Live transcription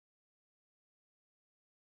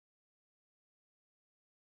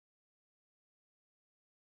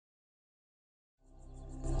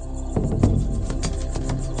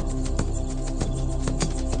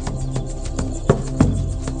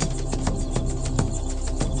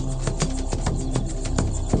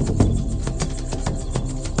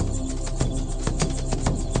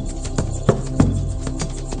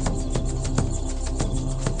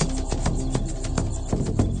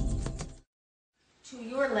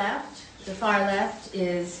the far left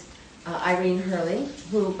is Irene Hurley,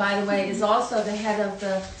 who, by the way, is also the head of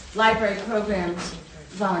the library programs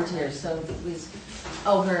volunteers, so we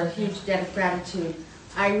owe her a huge debt of gratitude.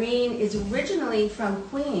 Irene is originally from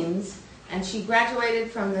Queens, and she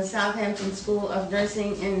graduated from the Southampton School of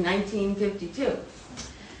Nursing in 1952.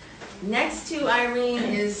 Next to Irene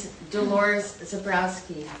is Dolores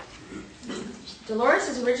Zabrowski. Dolores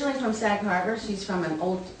is originally from Sag Harbor. She's from an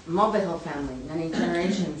old Mobile family, many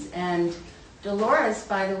generations. And Dolores,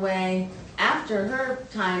 by the way, after her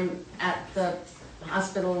time at the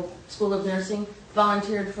hospital School of Nursing,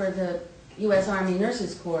 volunteered for the U.S. Army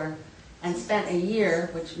Nurses Corps and spent a year,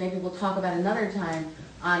 which maybe we'll talk about another time,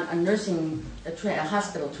 on a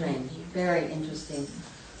hospital train. Very interesting.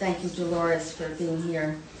 Thank you, Dolores, for being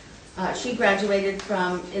here. She graduated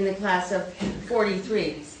in the class of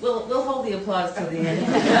 43. We'll hold the applause till the end.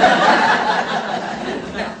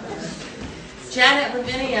 Janet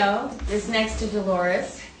Lavinio is next to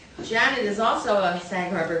Dolores. Janet is also a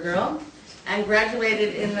Sag Harbor girl and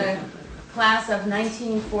graduated in the class of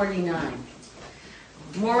 1949.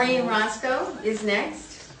 Maureen Roscoe is next.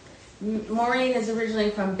 Maureen is originally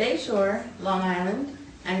from Bayshore, Long Island,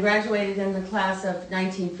 and graduated in the class of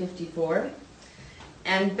 1954.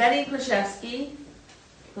 And Betty Kraszewski,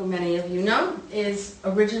 who many of you know, is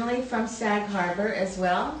originally from Sag Harbor as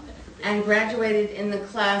well, and graduated in the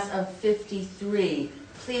class of 53.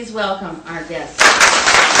 Please welcome our guests.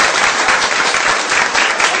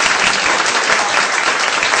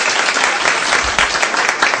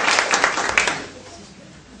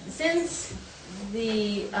 Since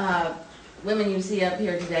the women you see up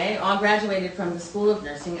here today all graduated from the School of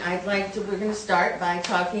Nursing, we're going to start by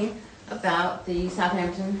talking about the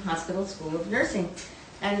Southampton Hospital School of Nursing.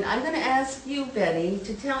 And I'm going to ask you, Betty,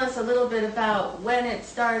 to tell us a little bit about when it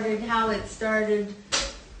started, how it started,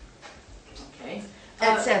 okay,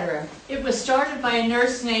 etc. It was started by a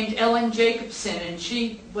nurse named Ellen Jacobson, and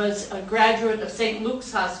she was a graduate of St.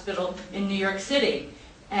 Luke's Hospital in New York City.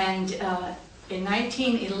 And in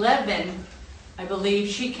 1911, I believe,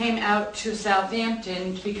 she came out to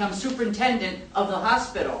Southampton to become superintendent of the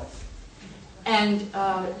hospital. And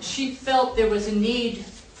she felt there was a need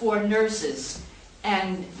for nurses,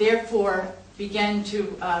 and therefore began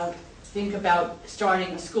to think about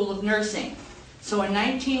starting a school of nursing. So in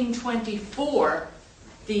 1924,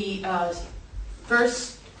 the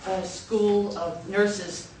first school of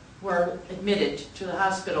nurses were admitted to the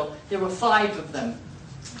hospital. There were 5 of them.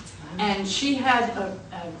 And she had an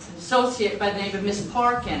associate by the name of Miss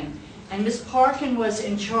Parkin. And Miss Parkin was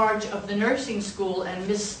in charge of the nursing school, and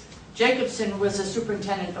Miss Jacobson was a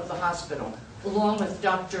superintendent of the hospital, along with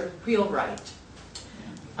Dr. Wheelwright.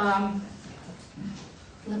 Let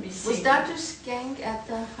me see. Was Dr. Skank at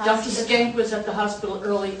the hospital? Dr. Skank was at the hospital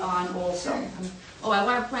early on also. Oh, I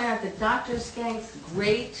want to point out that Dr. Skank's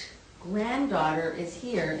great-granddaughter is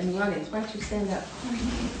here in the audience. Why don't you stand up?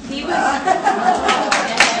 He was...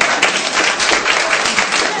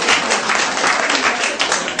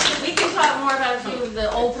 We can talk more about a few of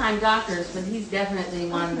the old-time doctors, but he's definitely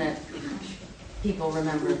one that people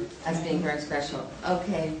remember as being very special.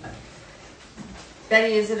 Okay.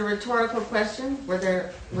 Betty, is it a rhetorical question? Was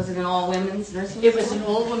it an all-women's nursing school? It was an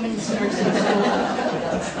all-women's nursing school.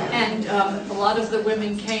 And a lot of the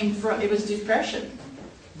women came from, it was depression.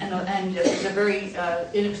 And it was a very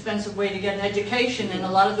inexpensive way to get an education. And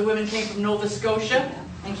a lot of the women came from Nova Scotia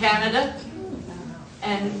and Canada,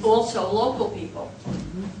 and also local people.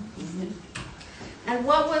 And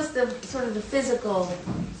what was the sort of the physical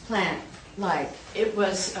plant like? It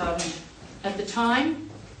was, at the time,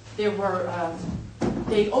 there were,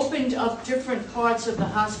 they opened up different parts of the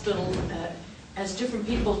hospital as different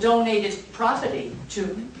people donated property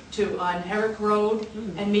to on Herrick Road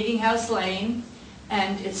and Meeting House Lane.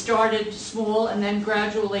 And it started small, and then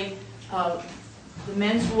gradually the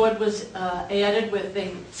men's ward was added with,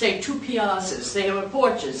 they say, 2 piazzas. They were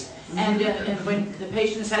porches. And when the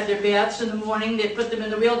patients had their baths in the morning, they'd put them in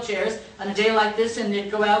the wheelchairs on a day like this, and they'd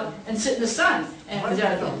go out and sit in the sun. And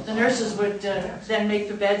the nurses would then make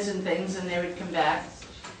the beds and things, and they would come back.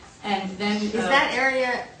 And then is that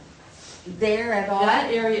area there at all? That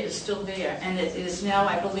area is still there, and it is now,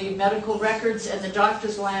 I believe, medical records and the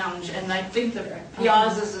doctor's lounge, and I think the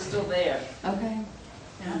piazzas are still there. Okay.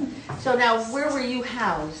 Yeah. So now, where were you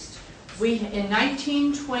housed? In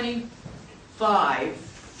 1925,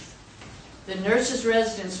 the nurses'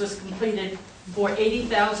 residence was completed for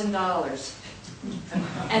 $80,000,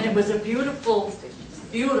 and it was a beautiful,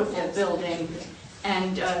 beautiful building,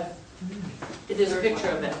 and it is a picture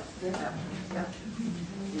of it.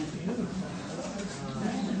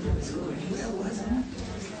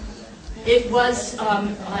 It was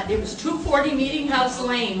 240 Meeting House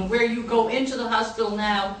Lane, where you go into the hospital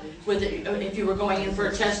now, if you were going in for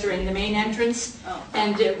a test or in the main entrance.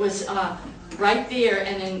 And it was right there,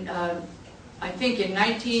 and in, I think in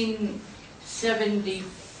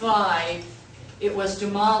 1975, it was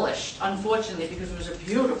demolished, unfortunately, because it was a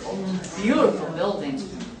beautiful, beautiful building.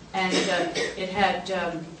 And it had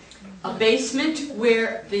a basement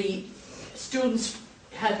where the students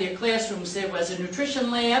had their classrooms. There was a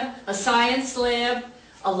nutrition lab, a science lab,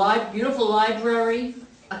 a beautiful library,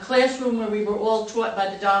 a classroom where we were all taught by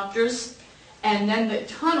the doctors, and then the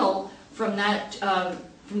tunnel from that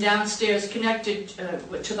from downstairs connected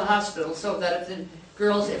to the hospital, so that if the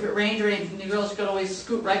girls, if it rained or anything, the girls could always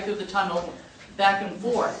scoot right through the tunnel back and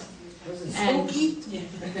forth. Was it spooky?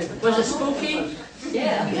 Was it spooky?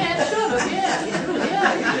 Yeah, it should have,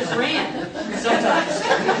 yeah, you just ran sometimes.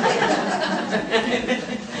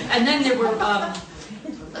 And then there were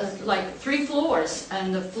like 3 floors,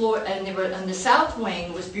 and the south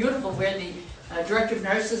wing was beautiful, where the director of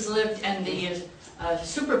nurses lived and the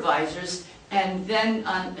supervisors, and then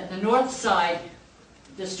on the north side,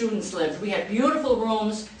 the students lived. We had beautiful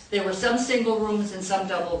rooms. There were some single rooms and some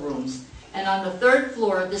double rooms. And on the 3rd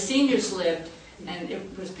floor, the seniors lived, and it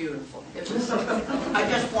was beautiful. It was I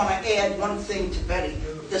just want to add one thing to Betty.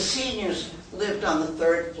 The seniors lived on the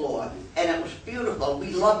 3rd floor, and it was beautiful.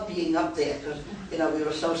 We loved being up there because, you know, we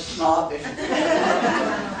were so snobbish.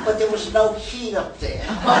 But there was no heat up there.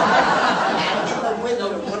 And in the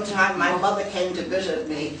winter, one time my mother came to visit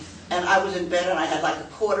me, and I was in bed, and I had like a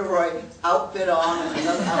corduroy outfit on and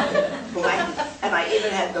another outfit, blanket, and I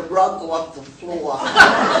even had the rug go up the floor.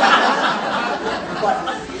 But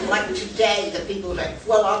like today, the people say,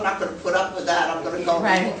 well, I'm not going to put up with that, I'm going to go.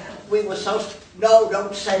 Right. We were so, no,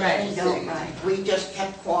 don't say Right, anything. right. We just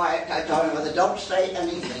kept quiet. I told my mother, don't say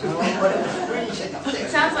anything. But it was freezing up there. It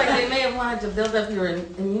sounds like they may have wanted to build up your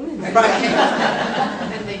immunity. Right.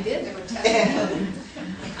 And they did, they were testing.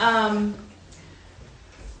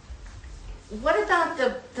 What about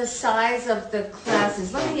the size of the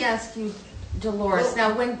classes? Let me ask you, Dolores.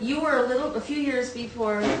 Now, when you were a few years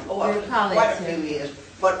before your college, quite a few years.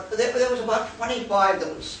 But there was about 25 that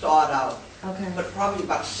would start out. Okay. But probably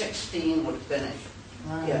about 16 would finish.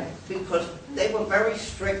 Wow. Yeah, because they were very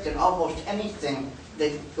strict in almost anything.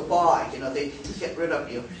 They'd goodbye, you know, they'd get rid of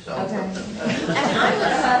you. So. Okay. And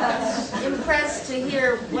I was impressed to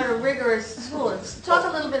hear what a rigorous school is. Talk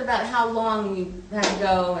a little bit about how long you had to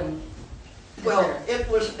go and. Well, it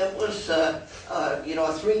was you know,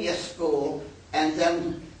 a 3-year school, and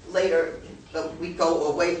then later we go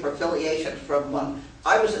away for affiliation from.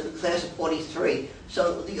 I was in the class of 43,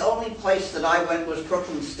 so the only place that I went was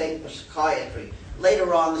Brooklyn State for psychiatry.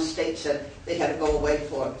 Later on, the state said they had to go away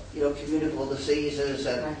for, you know, communicable diseases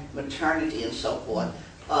and maternity and so forth.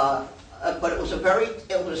 But it was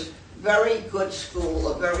very good school,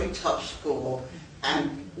 a very tough school, and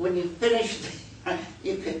when you finished,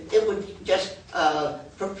 it would just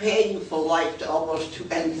prepare you for life to almost do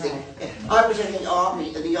anything. I was in the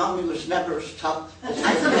Army, and the Army was never as tough as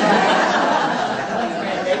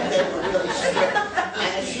they were really strict.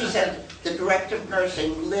 And as she said, the director of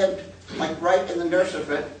nursing lived like right in the nurse's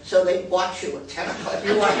room, so they'd watch you at 10 o'clock.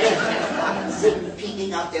 You watch them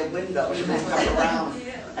peeking out their windows and they'd come around.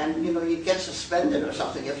 And, you know, you'd get suspended or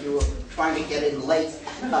something if you were trying to get in late.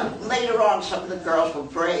 Later on, some of the girls were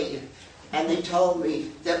brave, and they told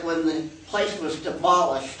me that when the place was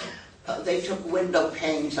demolished, they took window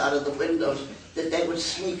panes out of the windows, that they would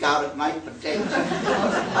sneak out at night for days.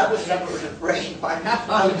 I was never afraid. I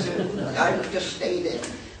just stayed in.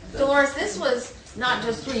 Dolores, this was not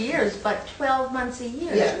just 3 years, but 12 months a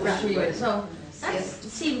year for 3 years. So that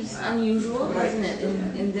seems unusual, doesn't it,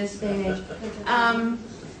 in this day and age?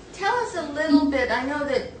 Tell us a little bit. I know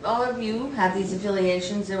that all of you have these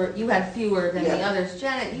affiliations. You had fewer than the others.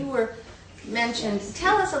 Janet, you were mentioned.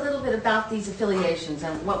 Tell us a little bit about these affiliations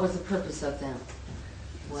and what was the purpose of them.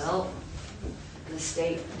 Well, the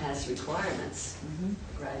state has requirements,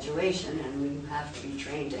 graduation, and we have to be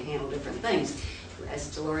trained to handle different things. As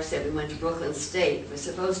Dolores said, we went to Brooklyn State. It was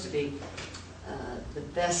supposed to be the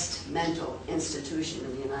best mental institution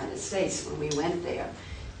in the United States when we went there,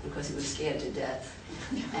 because we were scared to death.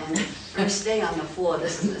 And first day on the floor,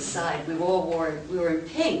 this is an aside, we were in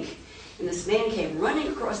pink. And this man came running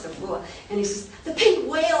across the floor, and he says, "The pink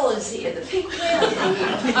whale is here, the pink whale is here."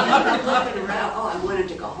 And I'm looking around, I wanted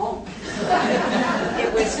to go home.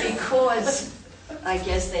 It was because, I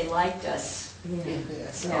guess, they liked us.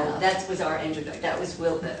 So that was our introduction. That was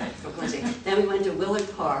Brooklyn State. Then we went to Willard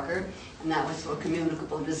Parker, and that was for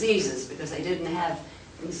communicable diseases, because they didn't have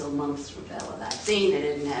measles, mumps, rubella vaccine. They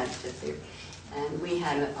didn't have diphtheria. And we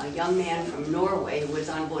had a young man from Norway who was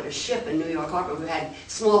on board a ship in New York Harbor who had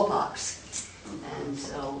smallpox. And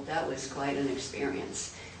so that was quite an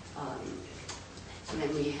experience. And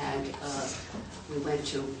then we went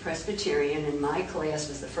to Presbyterian, and my class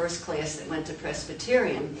was the first class that went to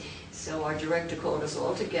Presbyterian. So our director called us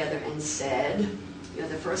all together and said, you're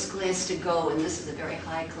the first class to go, and this is a very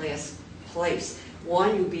high class place.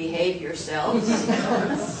 1, you behave yourselves,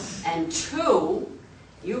 and 2,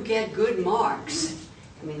 you get good marks.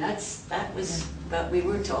 I mean, that was what we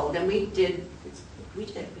were told, and we did.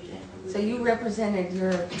 So you represented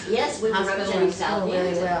your Yes, we were hospital representing and school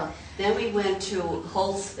really Southampton. well. Then we went to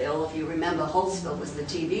Holtzville. If you remember, Holtzville was the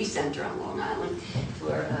TB center on Long Island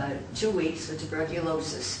for 2 weeks for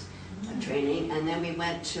tuberculosis training. And then we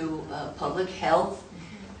went to public health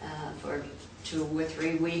for 2 or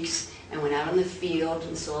 3 weeks and went out in the field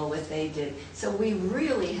and saw what they did. So we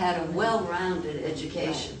really had a well-rounded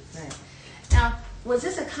education. Right. Now, was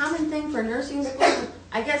this a common thing for nursing schools?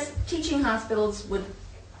 I guess teaching hospitals would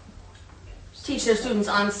teach their students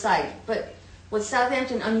on site, but was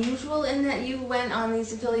Southampton unusual in that you went on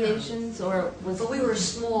these affiliations, or was But we were a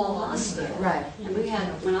small hospital. Right. And we had,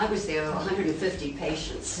 when I was there, 150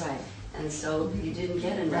 patients. Right. And so you didn't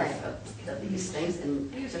get enough Right. of these things,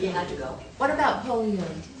 and so you had to go. What about polio?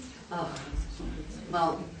 Oh.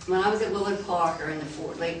 Well, when I was at Willard Parker in the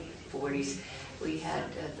late 40s, we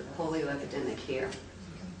had the polio epidemic here.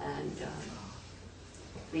 And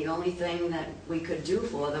the only thing that we could do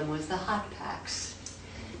for them was the hot packs.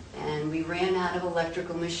 And we ran out of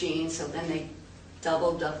electrical machines, so then they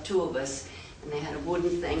doubled up 2 of us, and they had a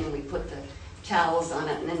wooden thing, and we put the towels on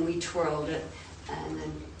it, and then we twirled it, and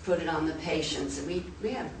then put it on the patients. And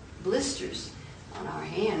we had blisters on our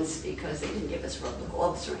hands because they didn't give us rubber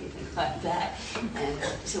gloves or anything like that. And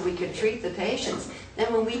so we could treat the patients.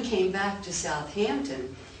 Then when we came back to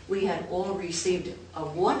Southampton, we had all received a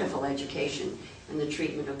wonderful education in the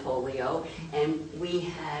treatment of polio, and we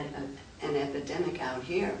had an epidemic out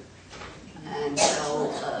here. And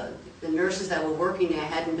so the nurses that were working there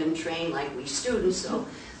hadn't been trained like we students, so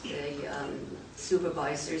the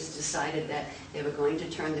supervisors decided that they were going to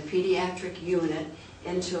turn the pediatric unit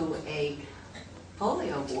into a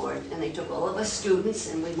polio ward, and they took all of us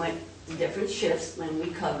students, and we went different shifts when we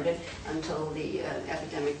covered it until the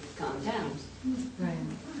epidemic calmed down. Right.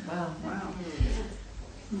 Wow.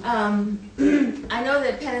 I know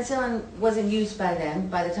that penicillin wasn't used by then,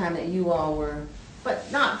 by the time that you all were, but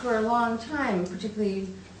not for a long time, particularly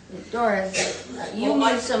Doris. You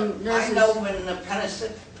Well, knew some nurses. I know when the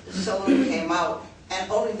penicillin came out, and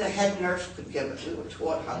only the head nurse could give it. We were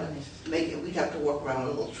taught how to make it. We'd have to walk around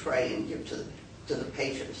with a little tray and give to the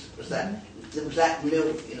patients. It was that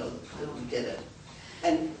new, you know, that we did it.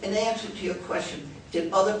 And in answer to your question,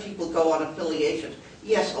 did other people go on affiliations?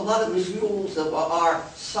 Yes, a lot of the schools of our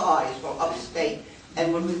size were upstate,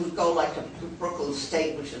 and when we would go like to Brooklyn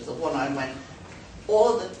State, which is the one I went,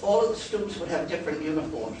 all of the students would have different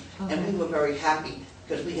uniforms, and we were very happy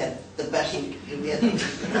because we had the best.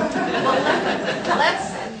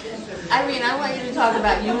 Irene, I want you to talk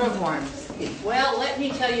about uniforms. Well, let me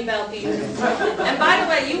tell you about the uniform. And by the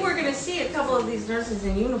way, you were going to see a couple of these nurses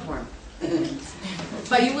in uniform.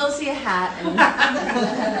 But you will see a hat. And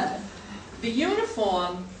The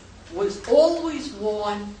uniform was always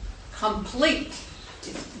worn complete.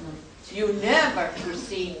 You never were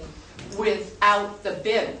seen without the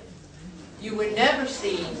bib. You were never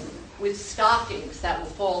seen with stockings that were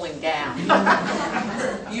falling down.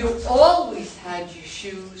 You always had your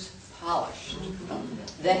shoes polished.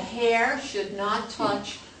 The hair should not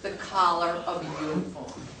touch the collar of your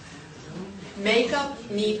uniform. Makeup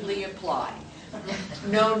neatly applied.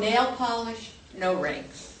 No nail polish, no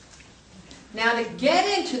rings. Now, to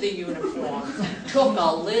get into the uniform took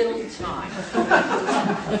a little time.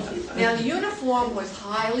 Now, the uniform was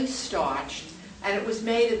highly starched, and it was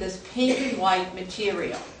made of this pink and white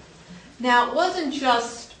material. Now, it wasn't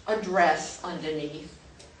just a dress underneath.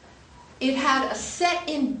 It had a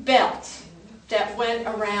set-in belt that went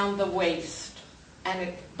around the waist, and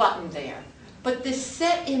it buttoned there. But this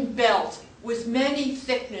set-in belt was many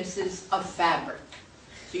thicknesses of fabric.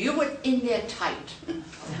 So you were in there tight.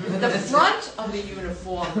 The front of the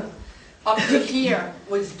uniform up to here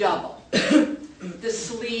was double. The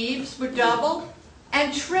sleeves were double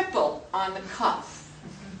and triple on the cuff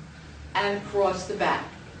and across the back.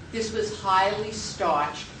 This was highly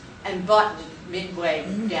starched and buttoned midway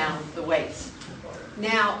down the waist.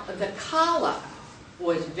 Now, the collar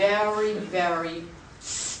was very, very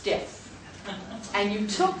stiff. And you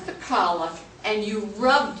took the collar and you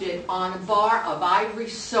rubbed it on a bar of ivory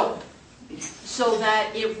soap so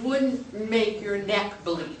that it wouldn't make your neck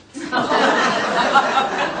bleed. You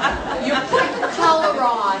put the collar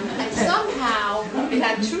on, and somehow it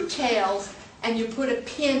had two tails, and you put a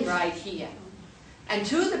pin right here. And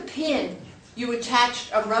to the pin, you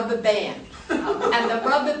attached a rubber band. And the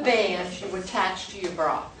rubber band you attached to your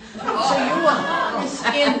bra. So you were on the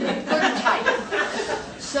skin pretty tight.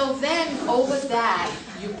 So then over that,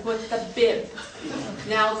 you put the bib.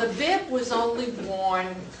 Now the bib was only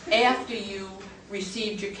worn after you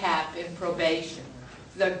received your cap in probation.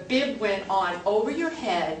 The bib went on over your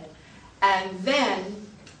head, and then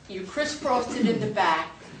you crisscrossed it in the back.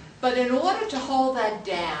 But in order to hold that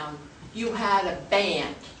down, you had a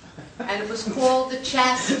band, and it was called the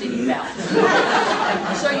chastity belt.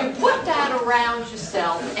 So you put that around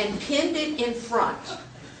yourself and pinned it in front,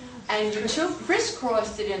 and you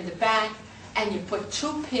crisscrossed it in the back, and you put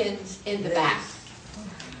two pins in the back.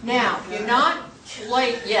 Now, you're not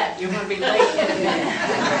late yet. You're going to be late in a minute.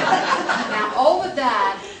 Now, over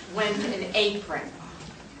that went an apron,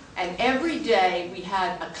 and every day we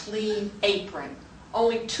had a clean apron.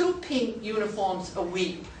 Only 2 pink uniforms a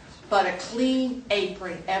week, but a clean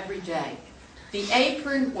apron every day. The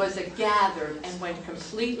apron was gathered and went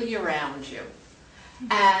completely around you.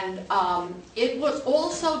 And it was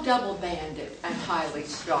also double-banded and highly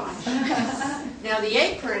starched. Now the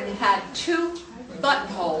apron had 2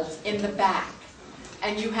 buttonholes in the back,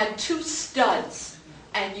 and you had 2 studs,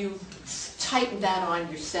 and you tightened that on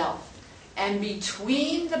yourself. And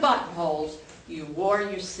between the buttonholes, you wore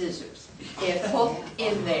your scissors. It hooked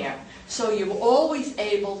in there. So you were always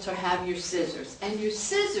able to have your scissors. And your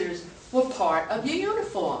scissors were part of your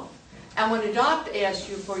uniform. And when a doctor asked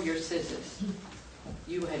you for your scissors,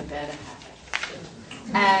 you had better have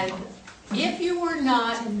it. And if you were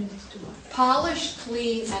not polished,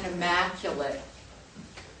 clean, and immaculate,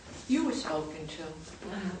 you were spoken to.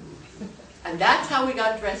 And that's how we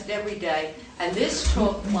got dressed every day. And this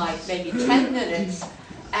took like maybe 10 minutes.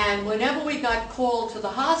 And whenever we got called to the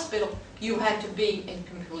hospital, you had to be in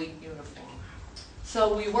complete uniform.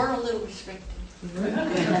 So we were a little restricted.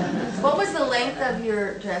 What was the length of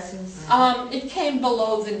your dresses? It came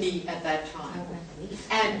below the knee at that time.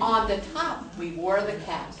 And on the top, we wore the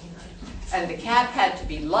cap. And the cap had to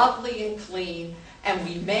be lovely and clean. And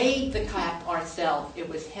we made the cap ourselves. It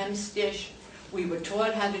was hem stitched. We were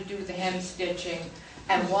taught how to do the hem stitching.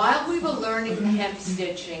 And while we were learning the hem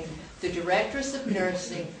stitching, the directress of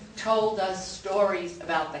nursing told us stories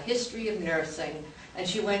about the history of nursing, and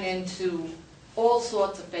she went into all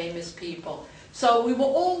sorts of famous people. So we were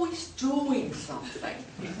always doing something.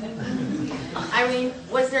 Irene,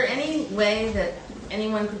 was there any way that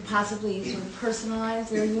anyone could possibly sort of personalize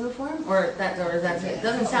their uniform, or that's it?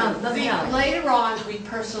 Doesn't sound. Later on, we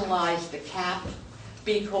personalized the cap,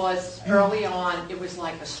 because early on it was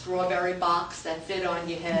like a strawberry box that fit on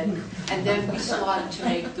your head, and then we started to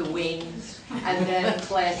make the wings, and then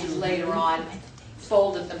classes later on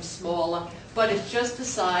folded them smaller, but it's just the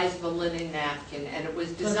size of a linen napkin, and it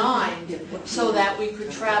was designed so that we could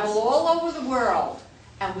travel all over the world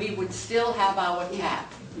and we would still have our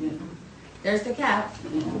cap. There's the cap.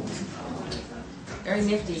 Very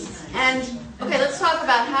nifty. And okay, let's talk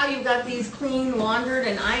about how you got these clean, laundered,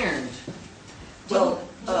 and ironed. Well,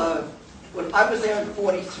 when I was there in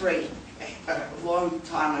 43, a long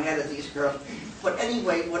time ahead of these girls. But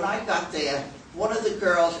anyway, when I got there, one of the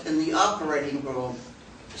girls in the operating room,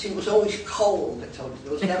 she was always cold. So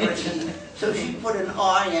there was never heat. So she put an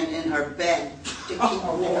iron in her bed to keep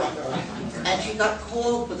warm. And she got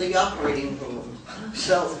called for the operating room.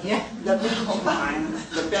 So the meantime,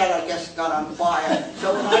 the bed, I guess, got on fire.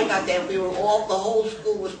 So when I got there, the whole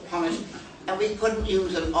school was punished. And we couldn't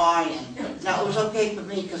use an iron. Now, it was okay for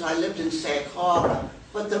me because I lived in Sag Harbor,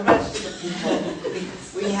 but the rest of the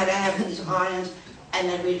people, we had to have these irons, and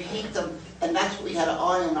then we'd heat them, and that's what we had to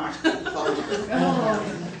iron our clothes.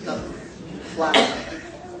 The flour.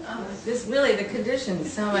 This really, the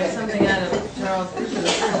conditions sound like something out of Charles Dickens.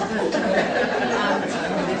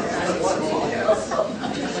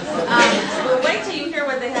 We'll wait till you hear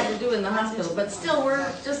what they had to do in the hospital. But still,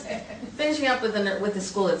 we're just finishing up with the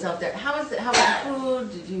school itself. There, how was it? How was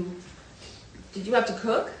the food? Did you have to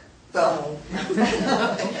cook? Well,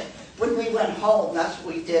 when we went home, that's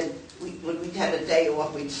what we did. When we had a day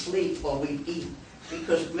off, we'd sleep or we'd eat.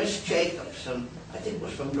 Because Miss Jacobson, I think,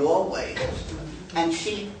 was from Norway, and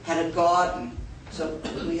she had a garden, so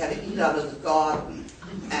we had to eat out of the garden,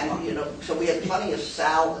 and so we had plenty of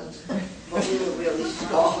salads, but we were really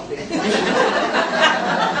starving.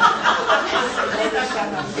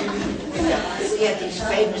 We had these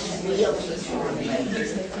famous meals that she would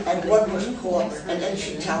make, and one was called, and then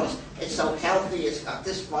she'd tell us, it's so healthy, it's got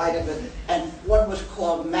this vitamin, and one was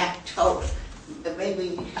called mac toast. And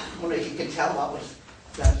maybe, I wonder if you can tell what was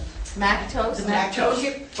that. Mac toast? The mac toast.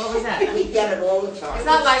 What was that? We get it all the time. It's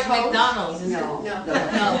not like McDonald's, is it? No.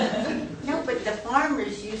 No, but the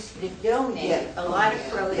farmers used to donate Yeah. a lot of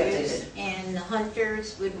Yeah, they produce, did. and the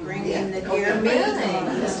hunters would bring Yeah. in the Oh, deer yeah. meat.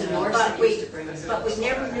 Really? Mr. Norris But used to bring us. but we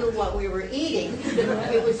never knew what we were eating.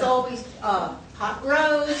 It was always hot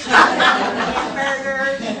roast,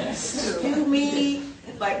 hamburgers, stew meat,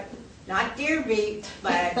 but not deer meat.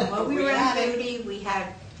 But when we were on duty, we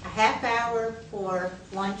had a half hour for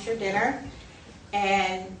lunch or dinner.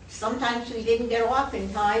 And sometimes we didn't get off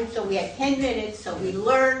in time, so we had 10 minutes, so we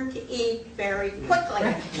learned to eat very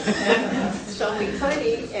quickly. So we could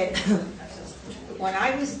eat, and when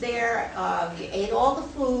I was there, you ate all the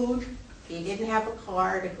food, you didn't have a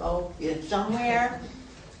car to go somewhere,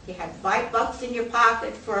 you had $5 in your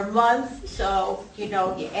pocket for a month, so, you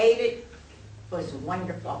ate it. It was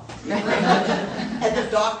wonderful. And the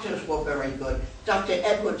doctors were very good. Dr.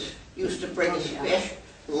 Edwards used to bring us fish,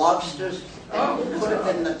 lobsters, and put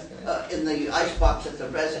them in the icebox at the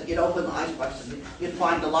resident. You'd open the icebox and you'd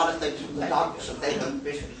find a lot of things from the doctors if they went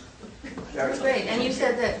fishing. Very That's good. great. And you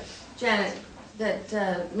said that, Janet, that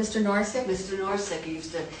Mr. Norsek? Mr. Norsek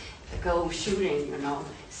used to go shooting,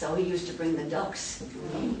 so he used to bring the ducks.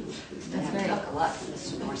 We used to That's have great. duck a lot from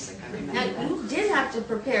Mr. Norsek, I remember Now, that. you did have to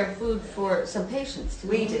prepare food for some patients, too.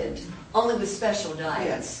 We did, only with special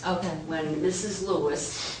diets. Okay. When Mrs.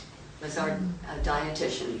 Lewis was our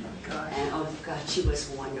dietitian, and oh God, she was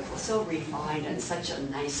wonderful, so refined and such a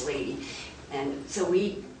nice lady. And so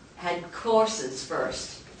we had courses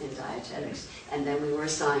first in dietetics, and then we were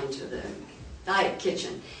assigned to the diet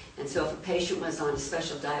kitchen. And so if a patient was on a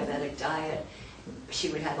special diabetic diet, she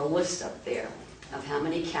would have a list up there of how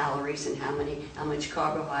many calories and how much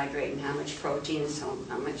carbohydrate and how much protein and so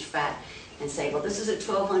how much fat, and say, well, this is a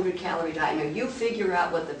 1,200 calorie diet. Now you figure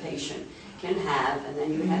out what the patient can have, and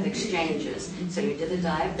then you have exchanges. So you did the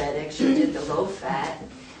diabetics, you did the low fat,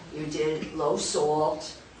 you did low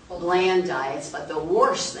salt, bland diets, but the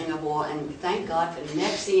worst thing of all, and thank God for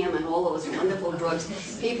Nexium and all those wonderful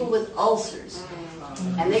drugs, people with ulcers,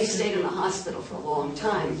 and they stayed in the hospital for a long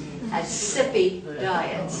time, had sippy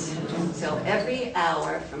diets. So every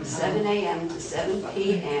hour from 7 a.m. to 7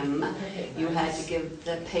 p.m., you had to give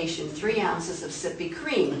the patient 3 ounces of sippy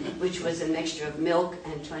cream, which was a mixture of milk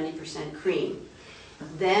and 20% cream.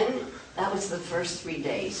 Then, that was the first 3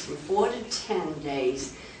 days. From 4 to 10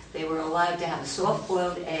 days, they were allowed to have a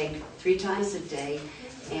soft-boiled egg 3 times a day,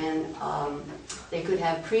 and they could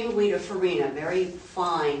have cream of wheat or farina, very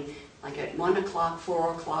fine, like at 1 o'clock,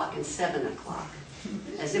 4 o'clock, and 7 o'clock,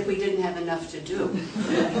 as if we didn't have enough to do.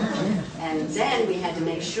 And then we had to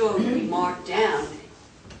make sure we marked down.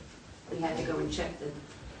 We had to go and check the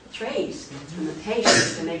trays from the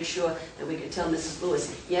patients to make sure that we could tell Mrs.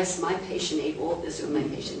 Lewis, yes, my patient ate all this, or my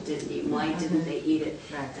patient didn't eat. Why didn't they eat it?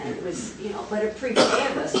 And it was, but it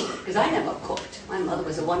prepared us, because I never cooked. My mother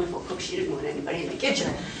was a wonderful cook. She didn't want anybody in the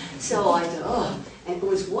kitchen. So I thought, oh, and it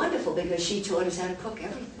was wonderful because she taught us how to cook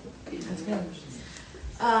everything. That's good.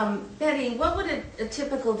 Betty, what would a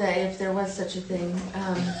typical day, if there was such a thing,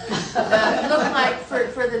 look like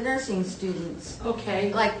for the nursing students?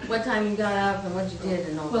 Okay. Like what time you got up and what you did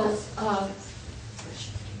and all Well, that?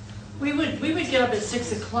 we would get up at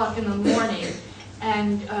 6 o'clock in the morning,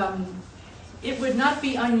 and it would not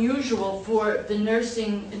be unusual for the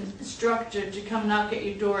nursing instructor to come knock at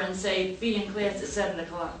your door and say, be in class at 7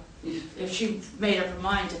 o'clock, if she made up her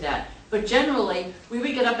mind to that. But generally, we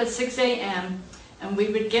would get up at 6 a.m., and we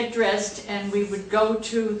would get dressed, and we would go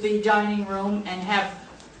to the dining room and have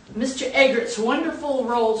Mr. Eggert's wonderful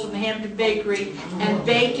rolls from the Hampton Bakery, and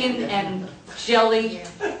bacon and jelly,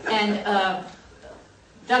 and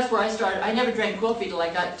that's where I started. I never drank coffee till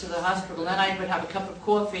I got to the hospital. Then I would have a cup of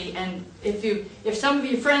coffee, and if some of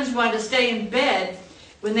your friends wanted to stay in bed,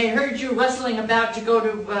 when they heard you rustling about to go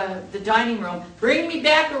to the dining room, bring me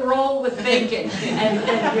back a roll with bacon,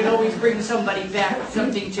 and you'd always bring somebody back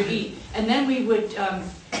something to eat. And then we would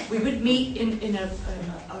meet in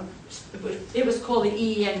it was called the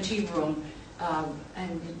EENT room,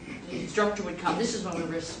 and the instructor would come. This is when we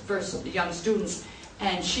were first young students,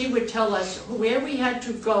 and she would tell us where we had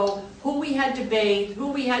to go, who we had to bathe,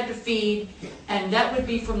 who we had to feed, and that would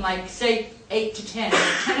be from like, say, 8 to 10.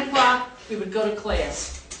 At 10 o'clock, we would go to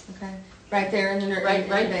class. Okay. Right there in the Right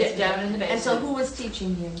basement. down in the basement. And so who was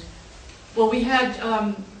teaching you? Well, we had,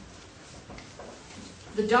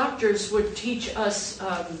 the doctors would teach us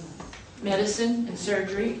medicine and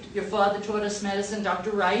surgery. Your father taught us medicine,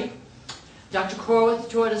 Dr. Wright. Dr. Corwith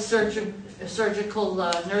taught us surgical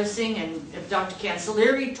nursing, and Dr.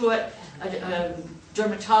 Cancellieri taught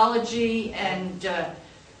dermatology, and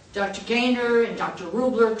Dr. Gaynor and Dr.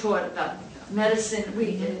 Rubler taught about medicine.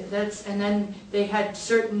 And then they had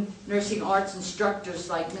certain nursing arts instructors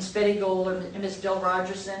like Miss Betty Gold and Miss Del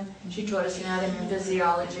Rogerson. She taught us anatomy and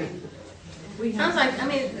physiology. Sounds like, I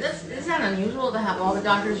mean, is that unusual to have all the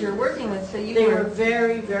doctors you're working with? So They were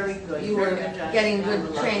very, very good. you were getting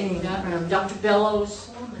good training from Dr. Bellows.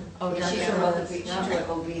 Oh, She took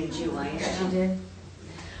OB/GYN. She did.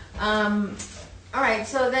 All right,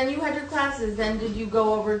 so then you had your classes, then did you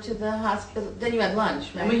go over to the hospital, then you had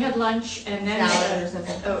lunch, right? And we had lunch, and then Salad or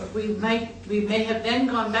something. we may have then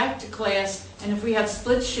gone back to class, and if we had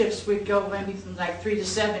split shifts, we'd go maybe from like 3 to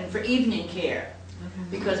 7 for evening care.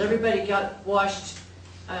 Because everybody got washed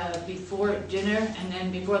before dinner, and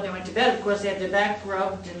then before they went to bed, of course, they had their back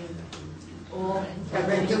rubbed and all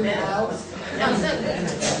ready to bed.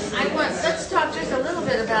 Let's talk just a little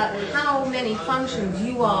bit about how many functions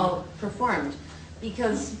you all performed,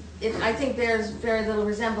 because I think there's very little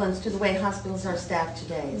resemblance to the way hospitals are staffed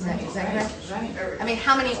today. Is that correct? Right. I mean,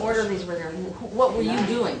 how many orderlies were there? What were you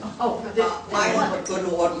doing? I have a good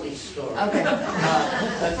orderly story. Okay.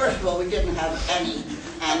 First of all, we didn't have any,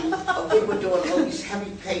 and we were doing all these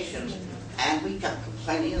heavy patients, and we kept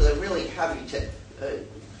complaining they're really heavy to,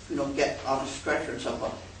 get on a stretcher and so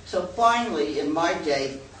forth. So finally, in my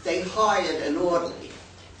day, they hired an orderly.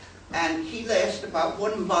 And he lasted about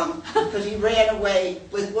 1 month because he ran away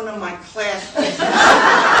with one of my classmates.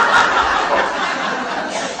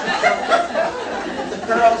 The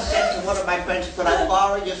girl said to one of my friends, "Could I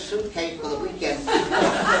borrow your suitcase for the weekend?"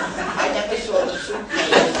 I never saw the suitcase.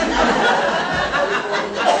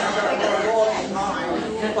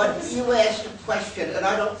 But you asked a question, and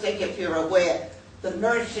I don't think if you're aware, the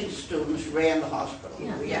nursing students ran the hospital.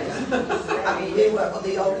 Yes. I mean, we were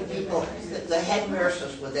the only people, the head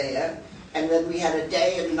nurses were there, and then we had a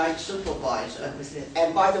day and night supervisor. That was it.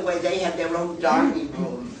 And by the way, they had their own dining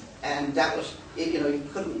room, and that was, you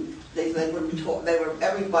couldn't, they wouldn't talk,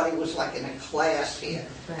 everybody was like in a class here,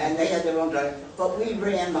 and they had their own dining room. But we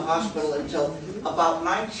ran the hospital until about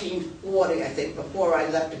 1940, I think, before I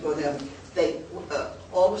left to go there.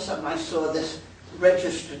 All of a sudden I saw this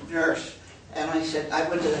registered nurse. And I said, I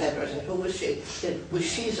went to the head nurse, I said, who was she? She said, well,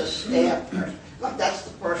 she's a staff nurse. Like, that's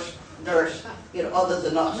the first nurse, other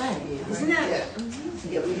than us. Right. Isn't that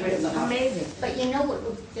Yeah, we ran the hospital. amazing? But you know what,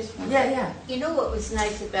 just one Yeah. You know what was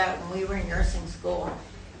nice about when we were in nursing school?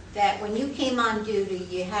 That when you came on duty,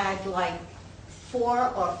 you had like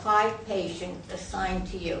 4 or 5 patients assigned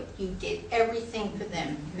to you. You did everything for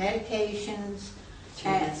them, medications,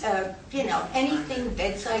 and, anything,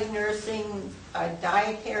 bedside nursing,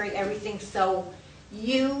 dietary, everything. So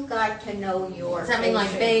you got to know your Something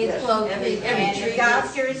like bathe, Yes. clothes, and every the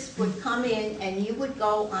doctors would come in and you would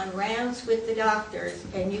go on rounds with the doctors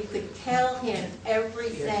and you could tell him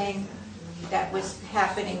everything that was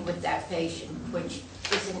happening with that patient, which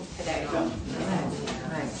isn't today.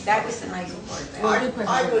 Right. That was the nice part about it.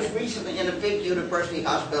 I was recently in a big university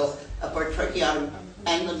hospital for tracheotomy,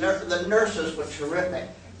 and the nurses were terrific.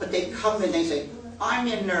 But they'd come in, they say, "I'm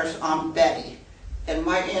your nurse, I'm Betty." And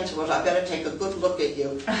my answer was, I better take a good look at you,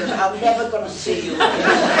 because I'm never going to see you again.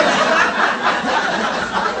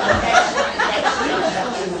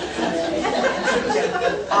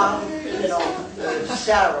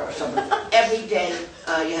 Sarah or something. Every day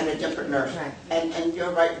you had a different nurse. Right. And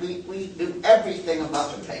you're right, we knew everything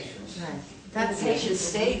about the patients. Right. And the patients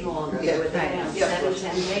stayed longer. Yeah. They were there Right. 7,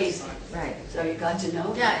 10 days. Right. So you got to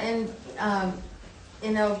know them. Yeah, and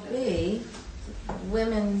in OB,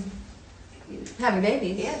 women having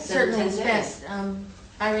babies Yes, certainly 7, 10 days. spent.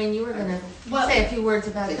 Irene, you were going to Well, say a few words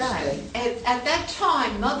about They that. stayed. At that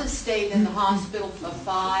time, mother stayed in the hospital for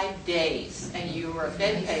 5 days, and you were a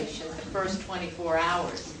bed patient the first 24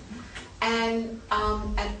 hours. And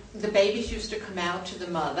the babies used to come out to the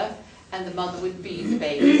mother, and the mother would feed the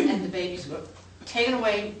babies, and the babies were taken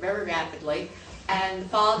away very rapidly, and the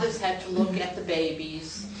fathers had to look at the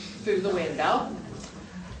babies through the window.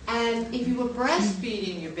 And if you were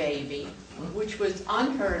breastfeeding your baby, which was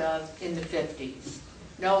unheard of in the 50s,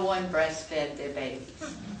 no one breastfed their babies.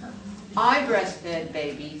 I breastfed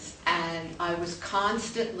babies, and I was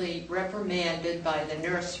constantly reprimanded by the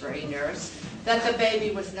nursery nurse that the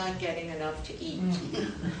baby was not getting enough to eat.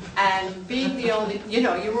 And being the only, you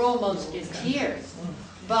were almost in tears.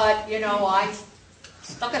 But, I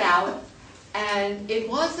stuck it out. And it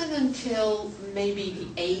wasn't until maybe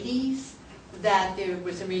the 80s that there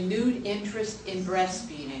was a renewed interest in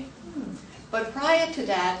breastfeeding. But prior to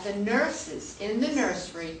that, the nurses in the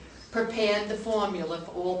nursery prepared the formula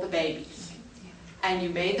for all the babies. And you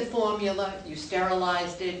made the formula, you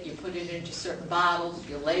sterilized it, you put it into certain bottles,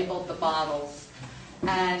 you labeled the bottles.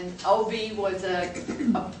 And OB was a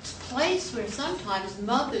place where sometimes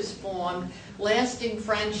mothers formed lasting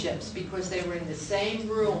friendships because they were in the same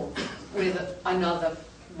room with another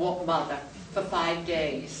mother for 5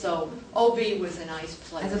 days. So OB was a nice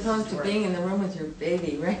place. As opposed to being in the room with your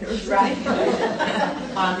baby, right? Right.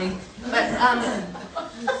 Bonding. But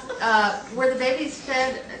were the babies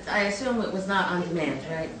fed? I assume it was not on demand,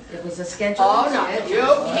 right? It was a schedule? Oh, no, you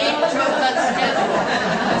came to that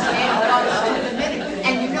schedule.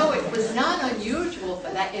 And you know, it was not unusual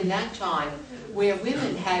for that in that time where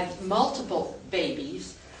women had multiple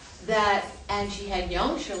babies and she had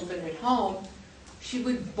young children at home. She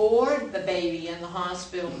would board the baby in the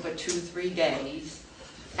hospital for 2-3 days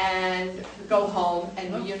and go home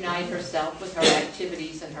and reunite herself with her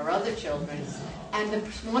activities and her other children. And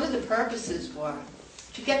one of the purposes were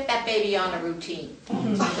to get that baby on a routine.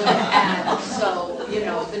 And so, you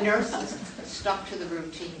know, the nurses stuck to the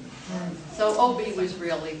routine. So OB was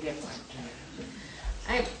really different.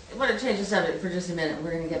 I want to change the subject for just a minute.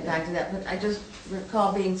 We're going to get back to that. But I just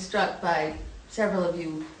recall being struck by several of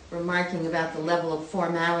you remarking about the level of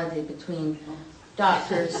formality between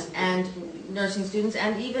doctors and nursing students,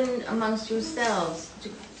 and even amongst yourselves.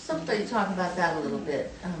 Somebody talk about that a little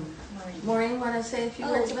bit. Maureen, want to say a few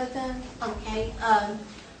words about that? Okay,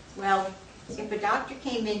 well, if a doctor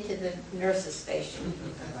came into the nurses station,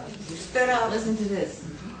 you stood up, Listen to this.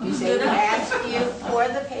 they would ask you for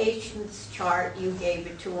the patient's chart, you gave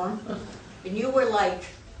it to them, and you were like,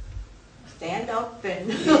 stand up and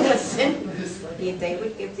listen. They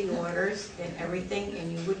would give the orders and everything,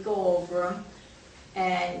 and you would go over them.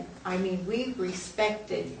 And, I mean, we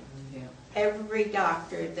respected every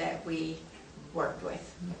doctor that we worked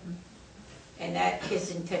with. And that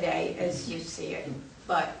isn't today as you see it.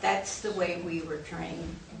 But that's the way we were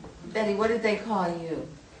trained. Betty, what did they call you?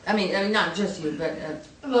 I mean not just you, but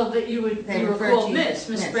Well, you were refer called to you Miss as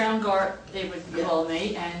Miss. Brown-Gart, they would call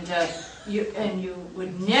me, and you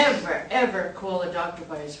would never, ever call a doctor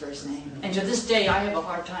by his first name. And to this day, I have a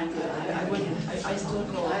hard time, I wouldn't, I still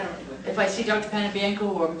call, if I see Dr. Panabianco,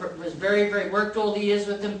 who was very, very, worked all the years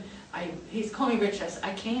with him, he's calling me Rich,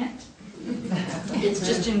 I can't. It's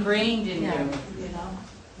just ingrained in you, you know?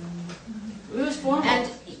 It was formal. And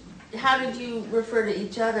how did you refer to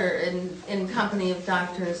each other in company of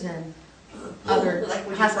doctors and other Like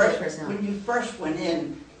when hospital personnel? When you first went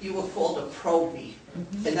in, you were called a probie,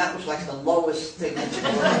 and that was like the lowest thing in the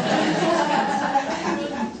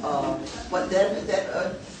world. But then,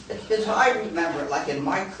 as I remember, like in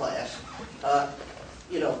my class,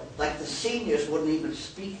 you know, like the seniors wouldn't even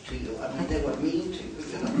speak to you. I mean, they were mean to you,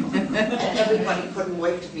 you know. And everybody couldn't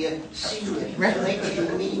wait to be a senior. So they could be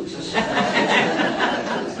mean to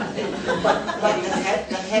But like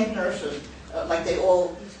the head nurses, like they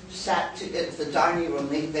all sat at the dining room.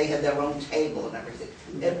 They had their own table and everything.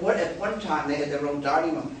 At one time, they had their own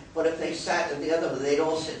dining room. But if they sat at the other, they'd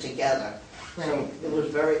all sit together. Right. So it was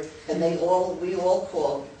very, and we all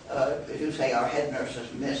called, as you say, our head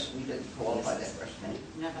nurses Miss. We didn't call them by their first name.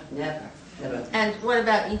 Never. And what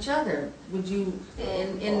about each other? Would you,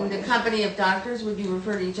 in the company of doctors, would you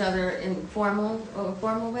refer to each other in formal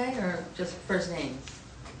way, or just first names?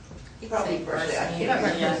 Probably first name.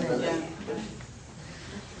 I can't remember.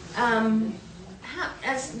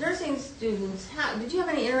 As nursing students, did you have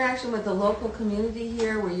any interaction with the local community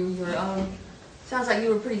here? Were you your own? Sounds like you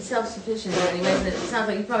were pretty self-sufficient anyway, but it sounds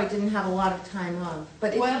like you probably didn't have a lot of time off.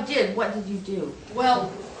 But if you did, what did you do?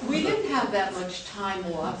 Well, we didn't have that much time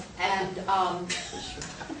off, and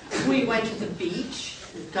we went to the beach.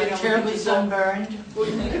 Got terribly sunburned.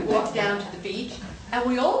 We could walk down to the beach, and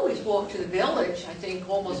we always walked to the village, I think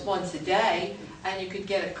almost once a day, and you could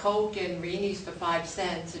get a Coke in Reni's for 5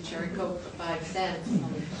 cents, a cherry Coke for 5 cents.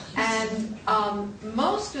 And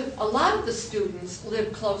a lot of the students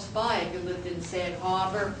lived close by. If you lived in Sag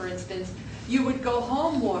Harbor, for instance, you would go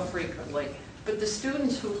home more frequently. But the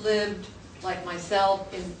students who lived, like myself,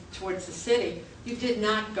 towards the city, you did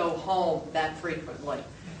not go home that frequently.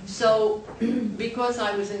 So, because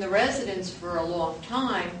I was in the residence for a long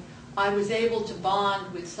time, I was able to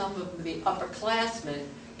bond with some of the upperclassmen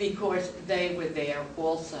because they were there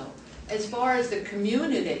also. As far as the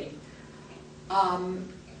community,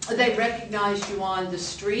 they recognized you on the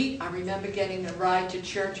street. I remember getting a ride to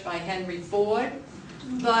church by Henry Ford,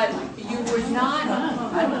 but you were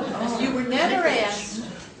never asked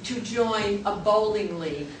to join a bowling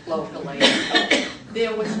league locally.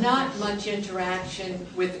 there was not much interaction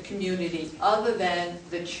with the community other than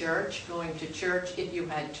the church, going to church if you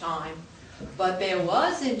had time. But there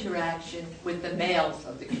was interaction with the males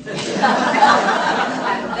of the community.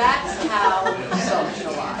 And that's how we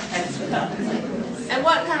socialized. And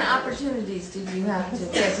what kind of opportunities did you have to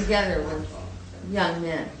get together with young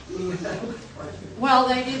men? Well,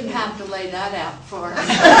 they didn't have to lay that out for us.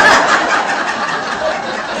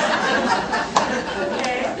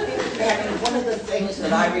 And one of the things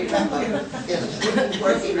that I remember is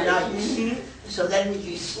working nights, so then we'd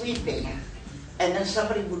be sleeping, and then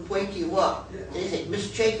somebody would wake you up. They say, Miss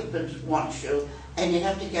Jacobs wants you, and you'd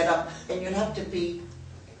have to get up, and you'd have to be,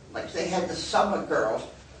 like they had the summer girls,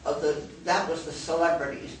 that was the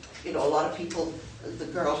celebrities. You know, a lot of people, the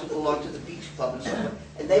girls who belonged to the beach club and so on,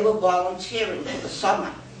 and they were volunteering for the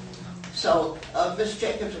summer. So Miss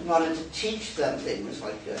Jacobs wanted to teach them things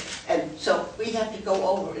like that. And so we'd have to go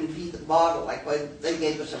over and be the model, like when they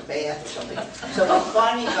gave us a bath or something. So we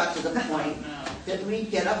finally got to the point that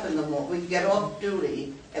we'd get up in the morning, we'd get off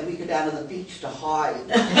duty, and we'd go down to the beach to hide.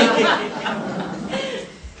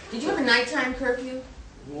 Did you have a nighttime curfew?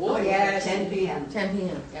 Oh, yeah, 10 p.m. 10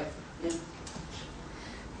 p.m. Yep.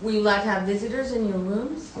 Were you allowed to have visitors in your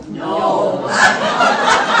rooms? No.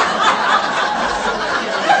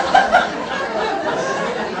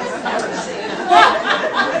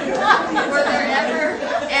 Were there ever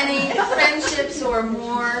any friendships or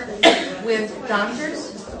more with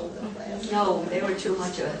doctors? No, they were too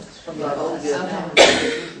much of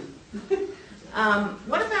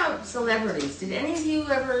What about celebrities? Did any of you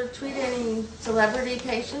ever treat any celebrity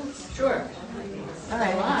patients? Sure. All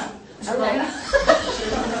right. A lot. Okay.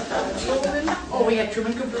 Oh, we had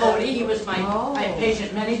Truman Capote. He was my Oh.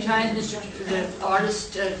 patient many times. The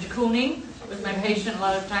artist de Kooning was my patient a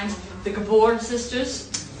lot of times. The Gabor sisters.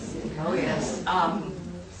 Oh, yes.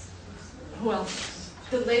 Who else?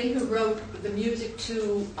 The lady who wrote the music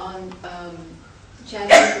to on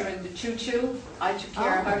Chattanooga and the Choo Choo, I took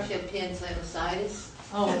care of her. She had pansinusitis.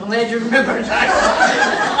 Oh, I'm glad you remember that.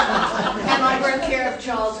 And I took care of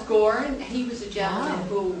Charles Gorin. He was a gentleman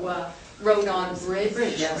who wrote on bridge.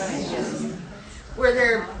 Yes. Were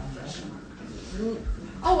there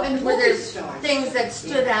Oh, and were there movie stars. things that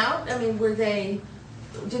stood out? I mean,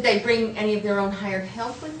 did they bring any of their own hired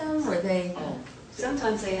help with them? Were they?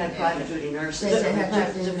 Sometimes they had private duty nurses. They had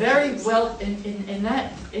private The duty very nurses. well in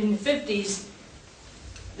the 50s.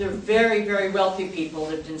 They're very, very wealthy people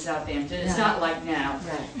lived in Southampton. It's Yeah. not like now.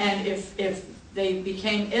 Right. And if they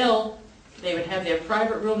became ill, they would have their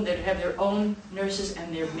private room, they'd have their own nurses,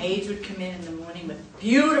 and their maids would come in the morning with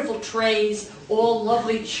beautiful trays, all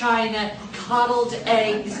lovely china, coddled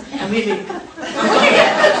eggs, and we'd be, look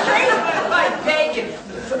at this tray of fried bacon,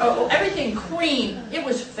 everything cream. It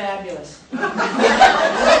was fabulous. But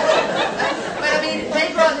I mean,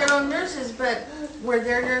 they brought their own nurses, but were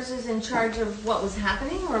their nurses in charge of what was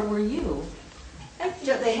happening, or were you?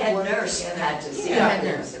 They had nurse that had to see Yeah. that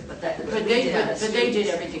nurse, but But we they did have did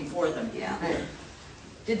everything for them. Yeah.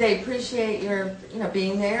 Did they appreciate your,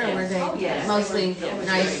 being there, or were they Oh, yes. mostly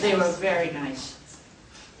nice? They were very nice.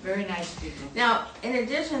 Very nice people. Now, in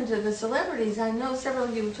addition to the celebrities, I know several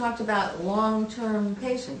of you have talked about long-term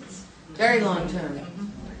patients, very long-term.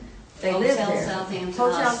 They live Hotel there. Southampton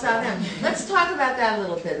Hotel Hospital. Southampton. Let's talk about that a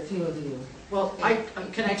little bit, a few of you. Well,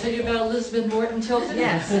 can I tell you about Elizabeth Morton Tilton?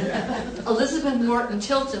 Yes. Elizabeth Morton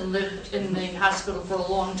Tilton lived in the hospital for a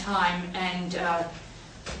long time, and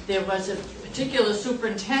there was a particular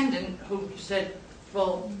superintendent who said,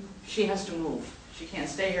 well, she has to move. She can't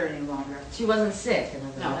stay here any longer. She wasn't sick. In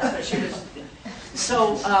other No, words. but she was.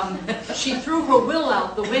 So she threw her will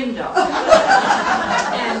out the window,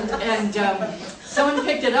 and someone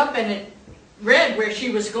picked it up, and it read where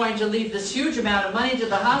she was going to leave this huge amount of money to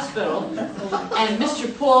the hospital. And Mr.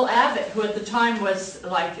 Paul Abbott, who at the time was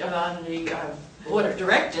like on the board of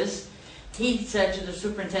directors, he said to the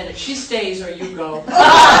superintendent, "She stays or you go."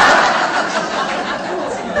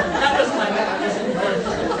 That was my.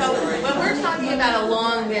 So when we're talking about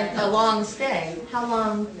a long stay, how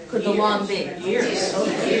long could the long be? Years.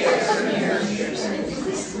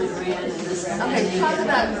 Mrs. McGran and Mrs. Okay, talk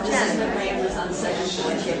about Mrs. Jen. McGran was on the second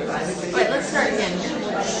floor. She had private duty. Wait, let's start again.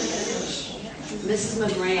 Mrs.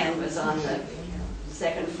 McGran was on the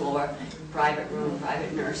second floor, private room,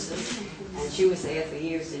 private nurses, and she was there for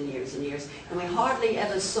years and years and years. And we hardly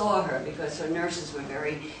ever saw her because her nurses were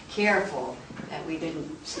very careful that we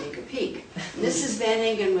didn't sneak a peek. Mrs. Van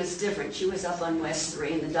Ingen was different. She was up on West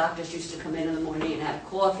 3, and the doctors used to come in the morning and have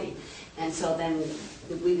coffee. And so then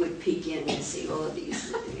we would peek in and see all of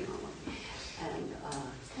these, And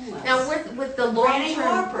who else? Now, with the Granny long-term,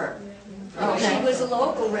 Harper. Okay. She was a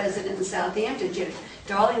local resident in Southampton. She had a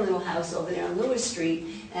darling little house over there on Lewis Street.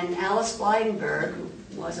 And Alice Blydenberg, who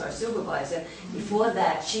was our supervisor, before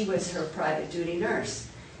that, she was her private duty nurse.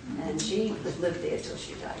 And she lived there till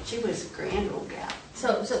she died. She was a grand old gal.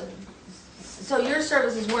 So your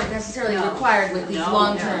services weren't necessarily No. required with these No,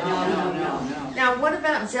 long-term? no. Now, what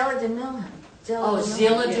about Zella DeMille? Oh,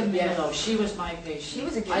 Zilla DeMilo, she was my patient. She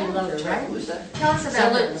was a I loved character, her. right? Who's that? Tell us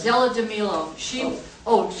about her. Zella DeMilo, she,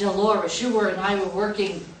 Dolores, Schuer and I were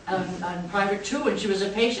working on private too, and she was a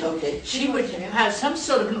patient. Okay. She would have some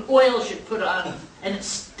sort of an oil she'd put on, and it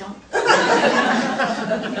stunk.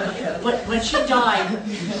 But when she died,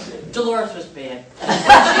 Dolores was bad. When she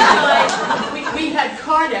died, we had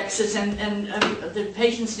card X's and the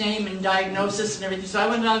patient's name and diagnosis and everything. So I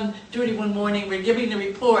went on duty one morning, we were giving the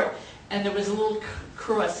report, and there was a little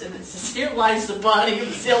cross, and it says, "Here lies the body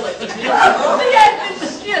of Zilla."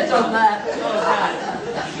 She had done that. Oh,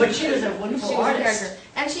 God. But she was a wonderful She was a artist. character.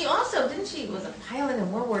 And she also, didn't she, was a pilot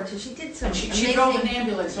in World War II. She did some She amazing... drove an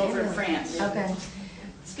ambulance over in France. Okay.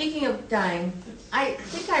 Speaking of dying, I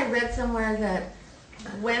think I read somewhere that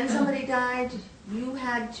when somebody died, you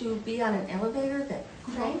had to be on an elevator that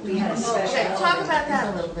cranked? We had a special Okay, talk elevator. about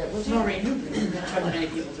that a little bit, would you? Maureen, that's what many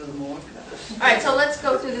people do more. All right, so let's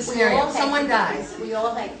go through the We scenario. all had- Someone dies. We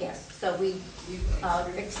all had guests, so we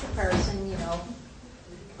fixed the person,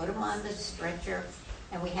 put him on the stretcher,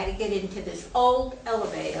 and we had to get into this old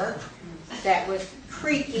elevator that was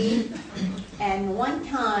creaky. And one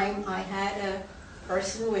time I had a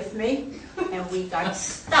person with me, and we got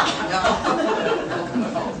stuck.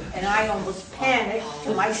 And I almost panicked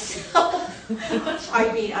to myself.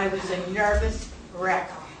 I mean, I was a nervous wreck.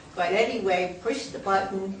 But anyway, pushed the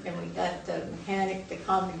button, and we got the mechanic to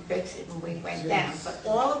come and fix it, and we went down. But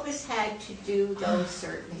all of us had to do those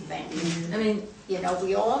certain things. I mean,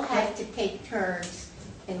 We all had to take turns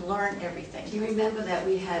and learn everything. Do you remember that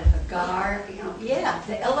we had a guard? Yeah,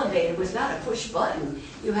 the elevator was not a push button.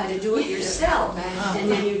 You had to do it yourself,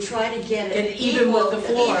 and then you try to get it even with the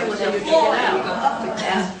floor, even with so the you get floor, it and you out. go up and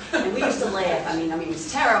down. And we used to laugh. I mean,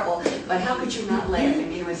 it's terrible, but how could you not laugh? I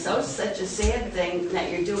mean, it was such a sad thing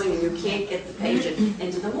that you're doing, and you can't get the patient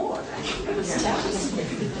into the morgue. I mean, it was terrible.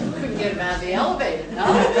 Couldn't get him out of the elevator. No.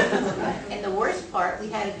 And the worst part, we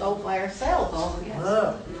had to go by ourselves. Oh, yes.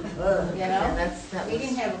 that We didn't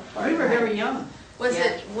was... have a partner. We were very young. Was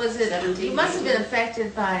it, 17, you must have been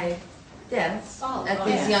affected by deaths Oh, at oh,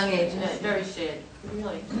 these yeah. young ages. Very sad,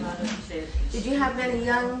 really, not sad. Did you have many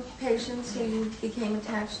young patients who you became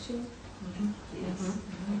attached to? Yes.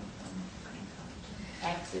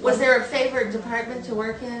 Accident. Was there a favorite department to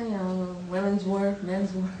work in? Women's ward,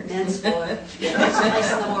 men's ward? Men's ward. Best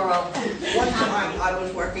place in the world. One time I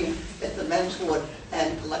was working at the men's ward,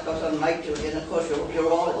 and like I was on night duty, and of course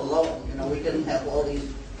you're all alone. We didn't have all these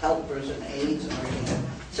helpers and aides and everything.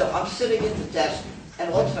 So I'm sitting at the desk,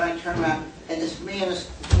 and all of a sudden I turn around, and this man is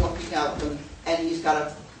walking out, and he's got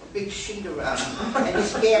a big sheet around him, and he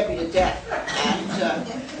scared me to death.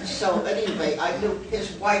 And so anyway, I knew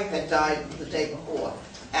his wife had died the day before.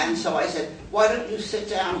 And so I said, why don't you sit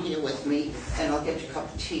down here with me, and I'll get you a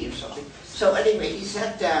cup of tea or something. So anyway, he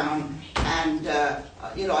sat down, and I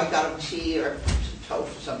got him tea or some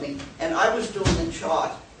toast or something, and I was doing the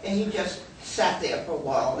chart, and he just sat there for a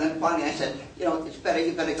while. And then finally I said, it's better,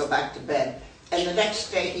 you better go back to bed. And the next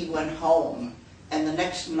day he went home, and the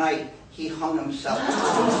next night he hung himself.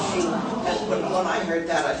 And when I heard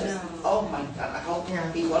that, I said, oh my God, I hope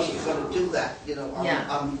he wasn't going to do that.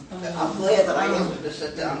 I'm glad that I asked him to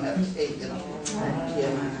sit down and have tea,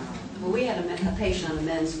 Yeah. Well, we had a patient on the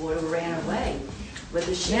men's ward who ran away with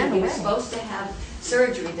a sheet. Ran He was away. supposed to have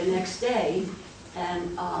surgery the next day,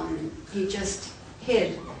 and he just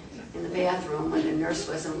hid in the bathroom when the nurse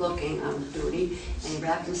wasn't looking on duty, and he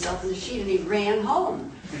wrapped himself in the sheet and he ran home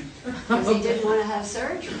because he didn't want to have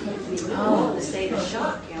surgery. And he was in a state of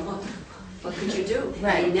shock. What could you do?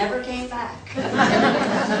 Right. And he never came back.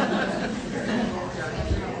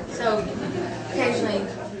 So occasionally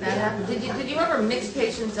that happened. Did you ever mix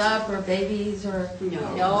patients up or babies or?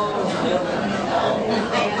 No.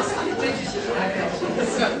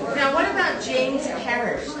 Now what about James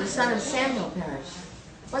Parrish, the son of Samuel Parrish?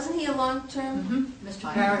 Wasn't he a long-term?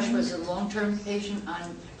 Mr. Parrish was a long-term patient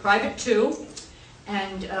on private too,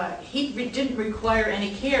 and he didn't require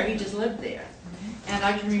any care, he just lived there. And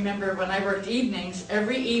I can remember when I worked evenings,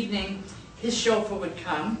 every evening his chauffeur would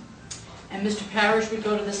come, and Mr. Parrish would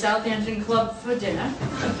go to the Southampton Club for dinner,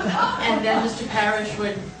 and then Mr. Parrish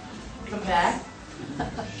would come back,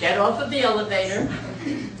 get off of the elevator,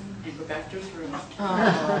 and go back to his room.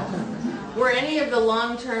 Were any of the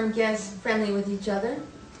long-term guests friendly with each other?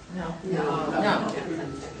 No. No. No.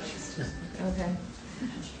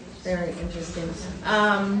 Very interesting.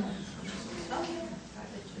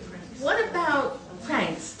 What about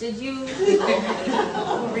pranks? Did you?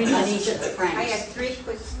 Anisha, the I pranks. have 3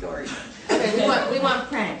 quick stories. Okay, we want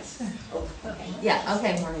pranks. Yeah.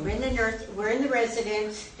 Okay, Maureen. We're in the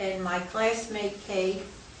residence, and my classmate Kay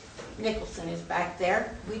Nicholson is back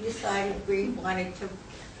there. We decided we wanted to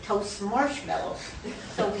toast some marshmallows.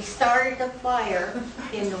 So we started a fire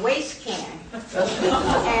in the waste can.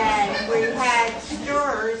 And we had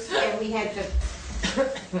stirrers, and we had the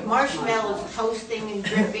marshmallows toasting and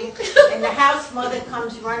dripping. And the house mother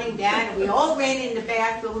comes running down, and we all ran in the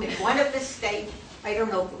bathroom, and one of us stayed, I don't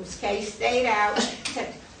know if it was Kay, stayed out,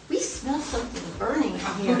 said, "We smell something burning in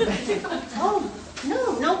here." I said, "Oh,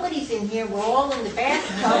 no, nobody's in here. We're all in the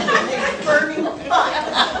bathtub and it's burning hot."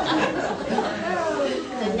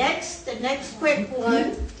 The next quick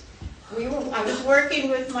one, I was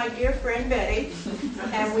working with my dear friend Betty,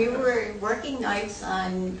 and we were working nights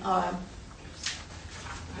on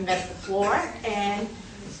medical floor, and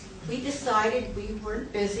we decided we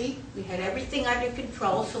weren't busy. We had everything under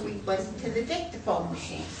control, so we went to the dictaphone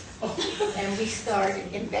machine. And we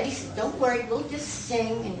started, and Betty said, "Don't worry, we'll just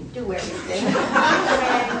sing and do everything."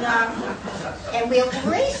 And we'll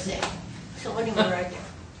erase it. So anyway, right there,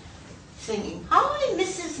 singing, "Hi,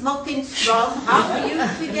 Mrs. Muckenstrom, how are you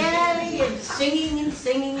today?" And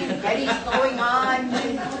singing, and Betty's going on,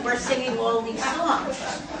 and we're singing all these songs.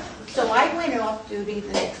 So I went off duty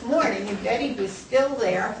the next morning, and Betty was still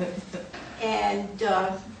there. And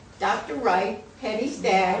Dr. Wright, Penny's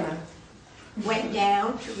dad, went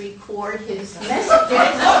down to record his messages.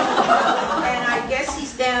 And I guess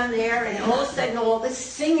he's down there, and all of a sudden all this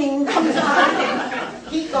singing comes on, and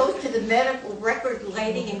he goes to the medical record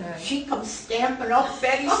lady, and she comes stamping up,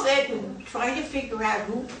 Betty said, and trying to figure out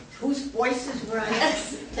whose voices were on it.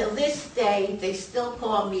 Till this day, they still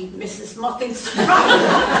call me Mrs. Muckenstrom.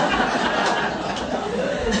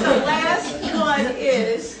 The last one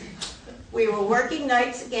is, we were working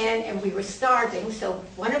nights again, and we were starving, so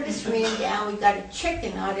one of us ran down, we got a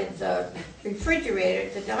chicken out of the refrigerator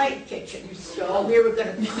at the diet kitchen. So we were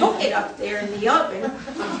going to cook it up there in the oven,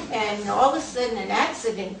 and all of a sudden an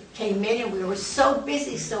accident came in, and we were so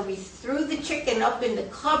busy, so we threw the chicken up in the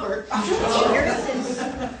cupboard in the nurse's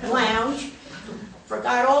lounge,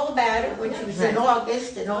 forgot all about it, which was in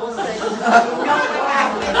August, and all of a sudden, you know what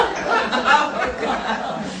happened?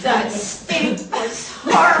 The stink was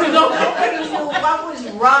horrible. Nobody knew what was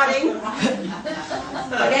rotting.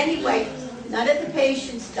 But anyway, none of the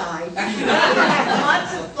patients died. We had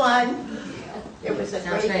lots of fun. It was a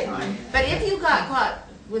great time. But if you got caught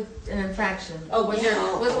with an infraction, was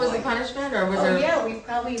the punishment, or was Oh there? yeah, we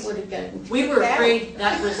probably would have gotten. We were afraid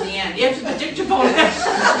that was the end. After the dictaphone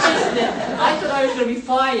incident, I thought I was going to be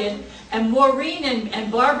fired. And Maureen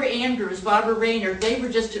and Barbara Andrews, Barbara Rayner, they were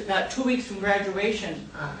just about 2 weeks from graduation,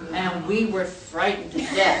 and we were frightened to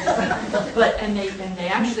death. And they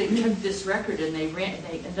actually took this record and they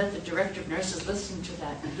let the director of nurses listen to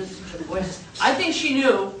that and listen to the voices. I think she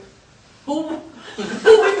knew who we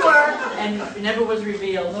were, and it never was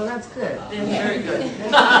revealed. Well, that's good. They're very good.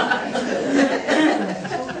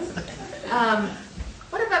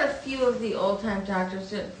 What about a few of the old-time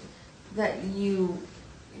doctors that you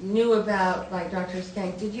knew about, like Dr.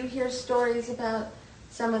 Skank? Did you hear stories about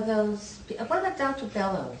some of those? What about Dr.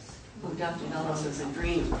 Bellows? Oh, Dr. Bellows was a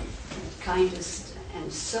dream. Kindest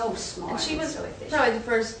and so smart. And she was so efficient. probably the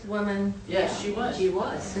first woman Yes, she was. She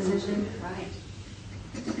was. physician. Right.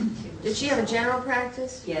 Did she have a general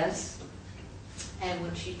practice? Yes. And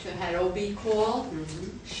when she had OB call,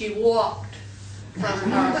 she walked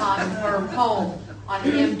from her home on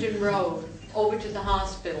Hampton Road over to the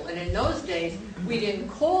hospital. And in those days, we didn't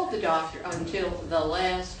call the doctor until the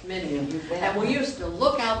last minute. And we used to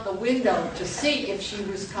look out the window to see if she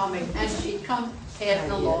was coming. And she'd come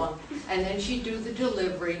passing along. And then she'd do the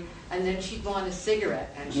delivery. And then she'd want a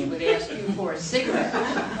cigarette. And she would ask you for a cigarette.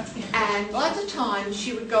 And lots of times,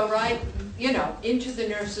 she would go right, into the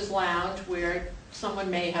nurse's lounge where someone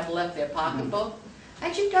may have left their pocketbook.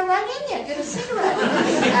 And she'd go right in there, get a cigarette.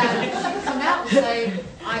 And she'd come out and say,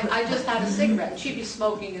 I just had a cigarette. And she'd be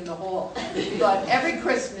smoking in the hall. But every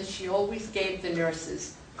Christmas, she always gave the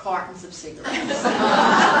nurses cartons of cigarettes. Did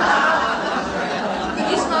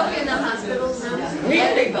you smoke in the hospitals?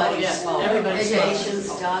 Everybody smoked. Everybody smoked.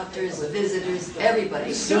 Patients, doctors, visitors,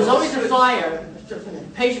 everybody There was always a fire.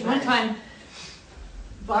 Patient, one time,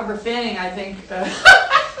 Barbara Fanning, I think, one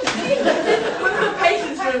of the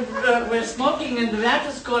patients were smoking and the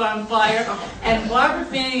mattress caught on fire, and Barbara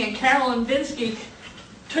Fanning and Carolyn Vinsky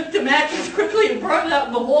took the mattress quickly and brought it out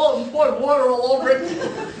in the hall and poured water all over it to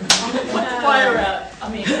put the fire out. I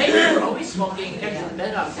mean, patients were always smoking eggs in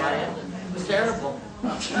bed on fire. It was terrible.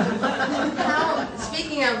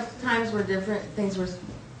 Speaking of times were different, things were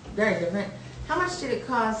very different, how much did it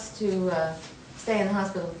cost to stay in the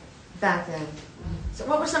hospital back then? So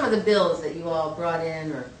what were some of the bills that you all brought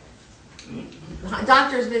in, or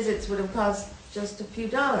doctor's visits would have cost just a few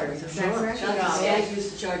dollars, is that correct? I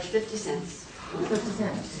used to charge 50 cents. 50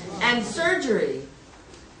 cents. And surgery,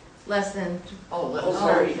 less than,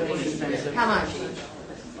 Very how much?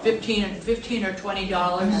 $15 or $20.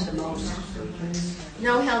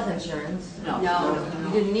 No health insurance. No. No,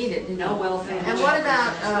 You didn't need it, did you? no welfare. And what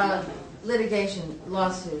about litigation,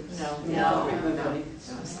 lawsuits? No.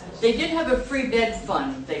 They did have a free bed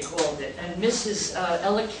fund, they called it, and Mrs.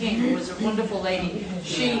 Ella King, who was a wonderful lady,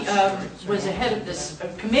 she was the head of this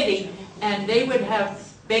committee, and they would have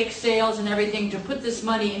bake sales and everything to put this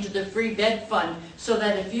money into the free bed fund, so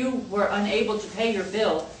that if you were unable to pay your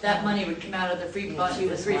bill, that money would come out of the free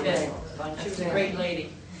bed fund. She was a great lady.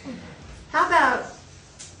 How about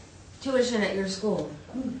tuition at your school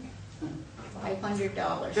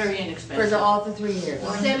 $500. Very for inexpensive. all the 3 years?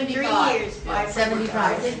 3 years, I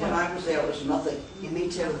 75. think when I was there, it was nothing, Yeah, me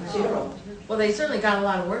too. zero. Well, they certainly got a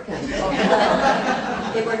lot of work out of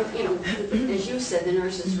it. They were, you know, as you said, the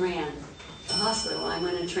nurses ran the hospital. I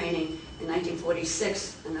went in training in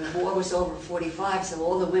 1946, and the war was over in 45, so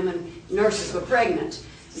all the women nurses were pregnant.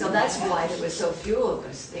 So that's why there were so few of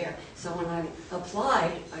us there. So when I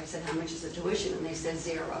applied, I said, how much is the tuition? And they said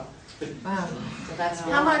 0. Wow. So that's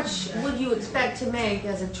why. How much would you expect to make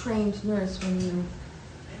as a trained nurse when you...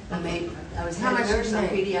 I was How head much did nurse you on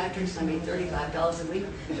make? pediatrics. I made $35 a week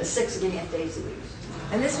for 6.5 days a week.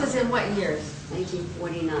 And this was in what years?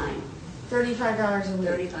 1949, $35 a week?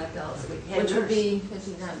 $35 a week. Head Which would nurse. be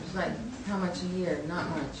 50 times, like, how much a year? Not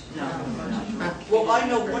much. No. Well, I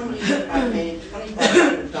know one year I made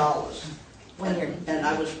 $2,500. 1 year. And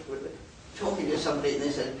I was talking to somebody and they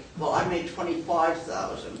said, well, I made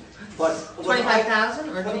 $25,000, but. when I- 25,000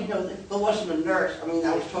 or? Well, you know, there wasn't a nurse, I mean,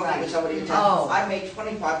 I was talking to somebody in Oh. town, I made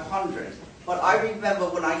 $2,500, but I remember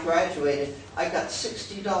when I graduated, I got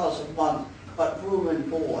 $60 a month, but room and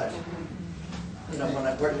board. You know, when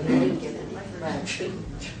I worked I there. didn't get any. Right.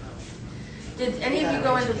 Did any of you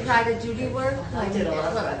go into private duty work? I did a lot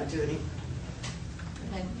of What- private duty.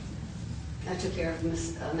 I took care of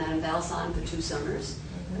Miss Madame Balsan for 2 summers.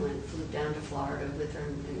 I flew down to Florida with her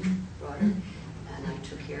and brought her. And I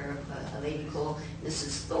took care of a lady called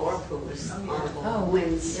Mrs. Thorpe, who was Honorable Oh,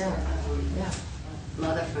 Wynn's yeah. Yeah.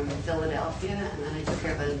 mother from Philadelphia. And then I took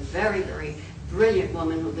care of a very, very brilliant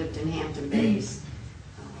woman who lived in Hampton Bays,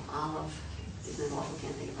 Olive. Isn't it awful?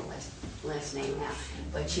 Can't think of her last name now.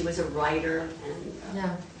 But she was a writer and.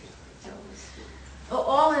 Yeah. So it was- Oh,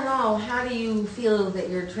 all in all, how do you feel that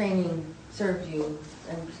your training served you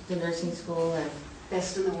and the nursing school and?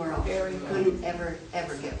 Best in the world. Very good. Couldn't ever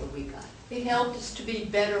get what we got. It helped us to be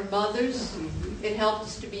better mothers. It helped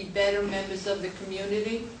us to be better members of the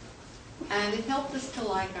community. And it helped us to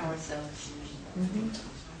like ourselves.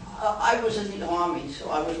 I was in the Army, so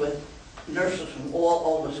I was with nurses from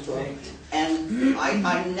all over school, and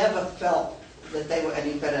I never felt that they were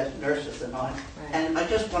any better nurses than I. And I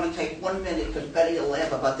just want to take 1 minute, because Betty will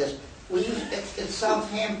laugh about this. We used, in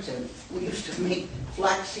Southampton, we used to make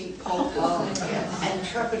flaxseed poultice and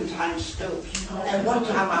turpentine stoops. And one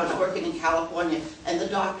time I was working in California, and the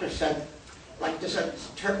doctor said, like this, a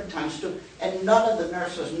turpentine stew, and none of the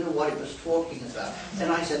nurses knew what he was talking about.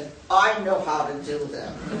 And I said, I know how to do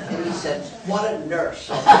that. And he said, what a nurse.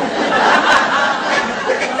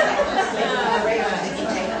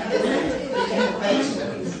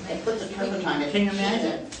 And put the turpentine in. Can you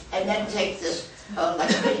imagine? And then take this, like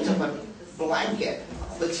a piece of a blanket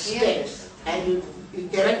with sticks, and you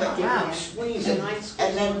get it, but you squeeze it.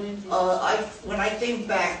 And then, when I think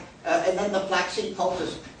back, and then the flaxseed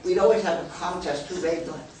poultice, we'd always have a contest who made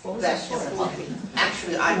the best.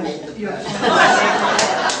 Actually, I made the best.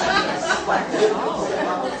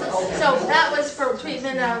 So that was for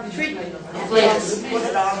treatment of? Yes, you put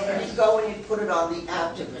it on, you go and you put it on the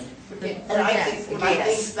abdomen. And I think, when I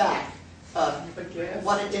think back,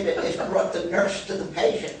 what it did is brought the nurse to the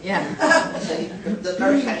patient. Yeah. See, the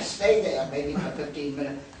nurse had to stay there maybe for 15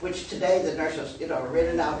 minutes, which today the nurses,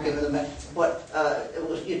 written out, given them, but it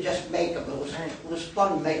was, you just make them. It was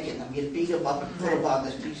fun making them. You'd beat them up and put them on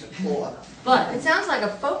this piece of cloth. But It sounds like a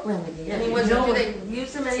folk remedy. I mean, do they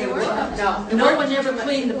use them anywhere? no one ever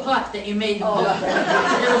cleaned the pot that you made them with.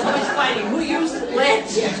 There was always fighting, who used it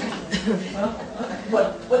last?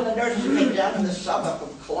 But when the nurses came down in the summer from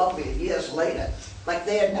Columbia years later, like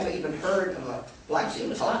they had never even heard of a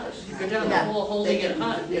flaxseed poultice. You go down the hall holding it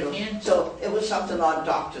hot, you can't. So it was something our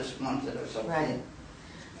doctors wanted or something. Right.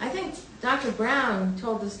 I think Dr. Brown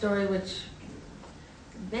told the story, which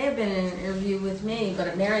may have been in an interview with me,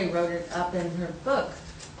 but Mary wrote it up in her book,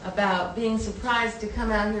 about being surprised to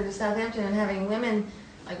come out here to Southampton and having women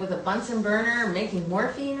like with a Bunsen burner making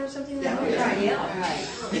morphine or something like that. Yeah, right.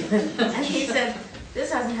 And he said,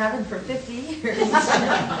 this hasn't happened for 50 years.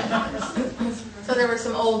 So there were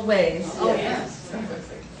some old ways. Oh, yes.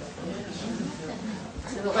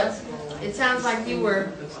 But it sounds like you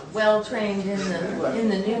were well trained in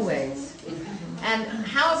the new ways. And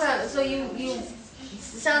how about, so you it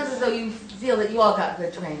sounds as though you feel that you all got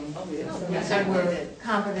good training. Yes, And were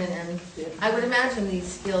confident, and I would imagine these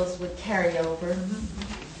skills would carry over.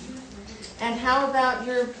 And how about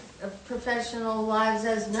your professional lives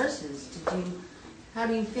as nurses? How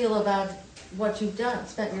do you feel about what you've done,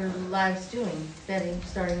 spent your lives doing? Betty,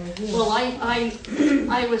 starting with you. Well,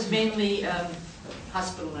 I was mainly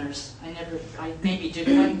hospital nurse. I maybe did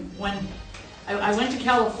one. I went to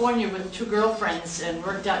California with 2 girlfriends and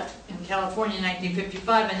worked out in California in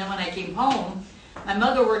 1955, and then when I came home, my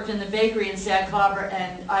mother worked in the bakery in Sag Harbor,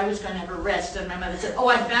 and I was going to have a rest, and my mother said, "Oh,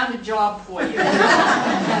 I found a job for you."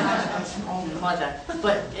 I was an old mother,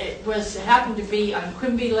 but it happened to be on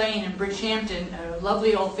Quimby Lane in Bridgehampton, a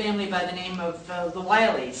lovely old family by the name of the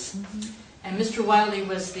Wileys. And Mr. Wiley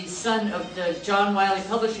was the son of the John Wiley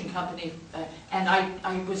Publishing Company, and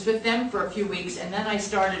I was with them for a few weeks, and then I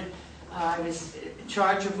started, I was in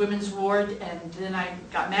charge of women's ward, and then I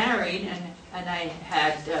got married, and I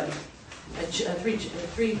had three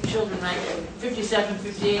children, 57,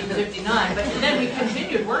 58, and 59, but then we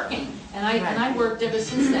continued working, and I worked ever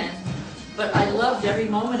since then, but I loved every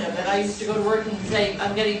moment of it. I used to go to work and say,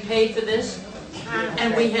 I'm getting paid for this.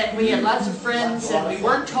 And we had lots of friends, and we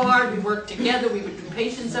worked hard, we worked together, we would do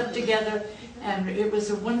patients up together, and it was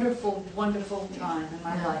a wonderful, wonderful time in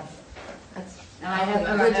my life. And I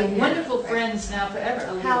have wonderful friends now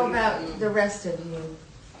forever. How about the rest of you?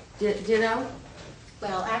 Ditto?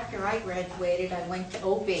 Well, after I graduated, I went to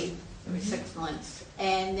OB for 6 months,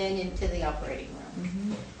 and then into the operating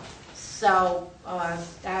room. So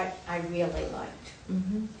that I really liked.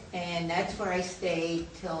 And that's where I stayed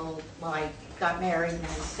till I got married, and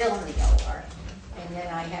I'm still in the OR. And then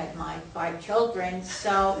I had my 5 children,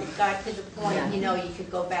 so it got to the point, you know, you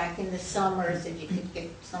could go back in the summers and you could get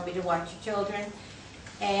somebody to watch your children.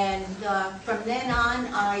 And from then on,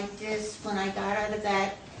 when I got out of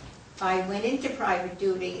that, I went into private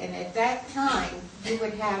duty, and at that time, you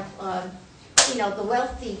would have, you know, the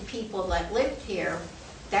wealthy people that lived here,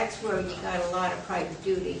 that's where you got a lot of private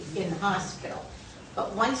duty in the hospital.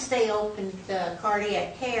 But once they opened the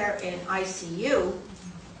cardiac care in ICU,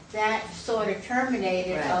 that sort of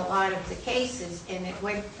terminated a lot of the cases, and it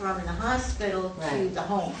went from the hospital to the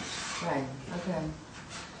home. Right, okay.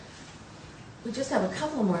 We just have a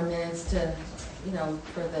couple more minutes to, you know,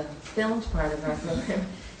 for the filmed part of our program.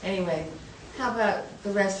 Anyway, how about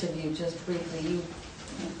the rest of you, just briefly?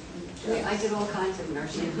 I did all kinds of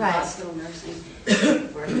nursing, Right. hospital nursing,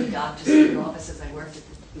 worked at doctors' offices, I worked at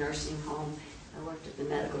the nursing home, I worked at the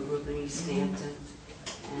medical group in East Hampton,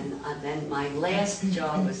 and then my last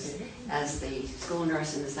job was as the school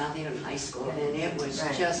nurse in the Southampton High School, and it was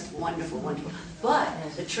just wonderful, wonderful. But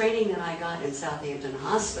the training that I got in Southampton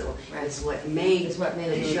Hospital is what made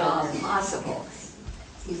the job possible.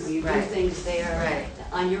 You know, you do things there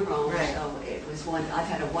on your own, so it was I've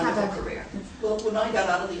had a wonderful career. Well, when I got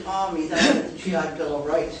out of the Army, then I had the GI Bill of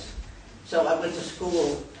Rights. So I went to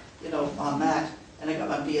school, you know, on that, and I got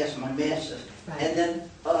my BS and my Master's. And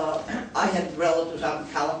then I had relatives out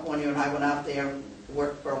in California, and I went out there,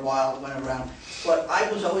 worked for a while, went around. But I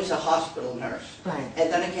was always a hospital nurse.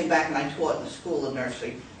 And then I came back and I taught in the School of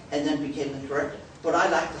Nursing, and then became the director. But I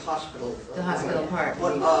like the hospital. The hospital part.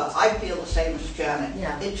 But I feel the same as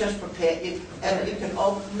Janet. It just prepared you, and you can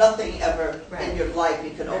nothing ever in your life.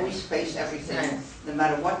 You can always face everything, no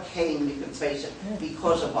matter what came. You can face it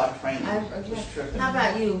because of our training. How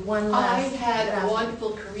about you? One last. I had a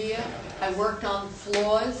wonderful career. I worked on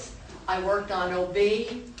floors. I worked on OB.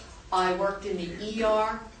 I worked in the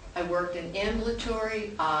ER. I worked in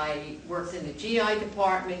ambulatory, I worked in the GI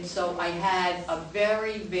department, so I had a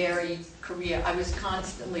very, very career. I was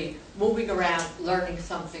constantly moving around, learning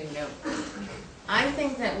something new. I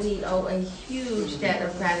think that we owe a huge debt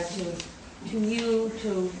of gratitude to you,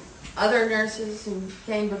 to other nurses who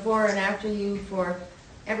came before and after you, for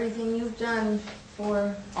everything you've done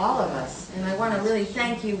for all of us. And I want to really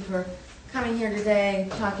thank you for coming here today,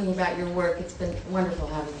 talking about your work. It's been wonderful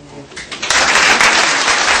having you here.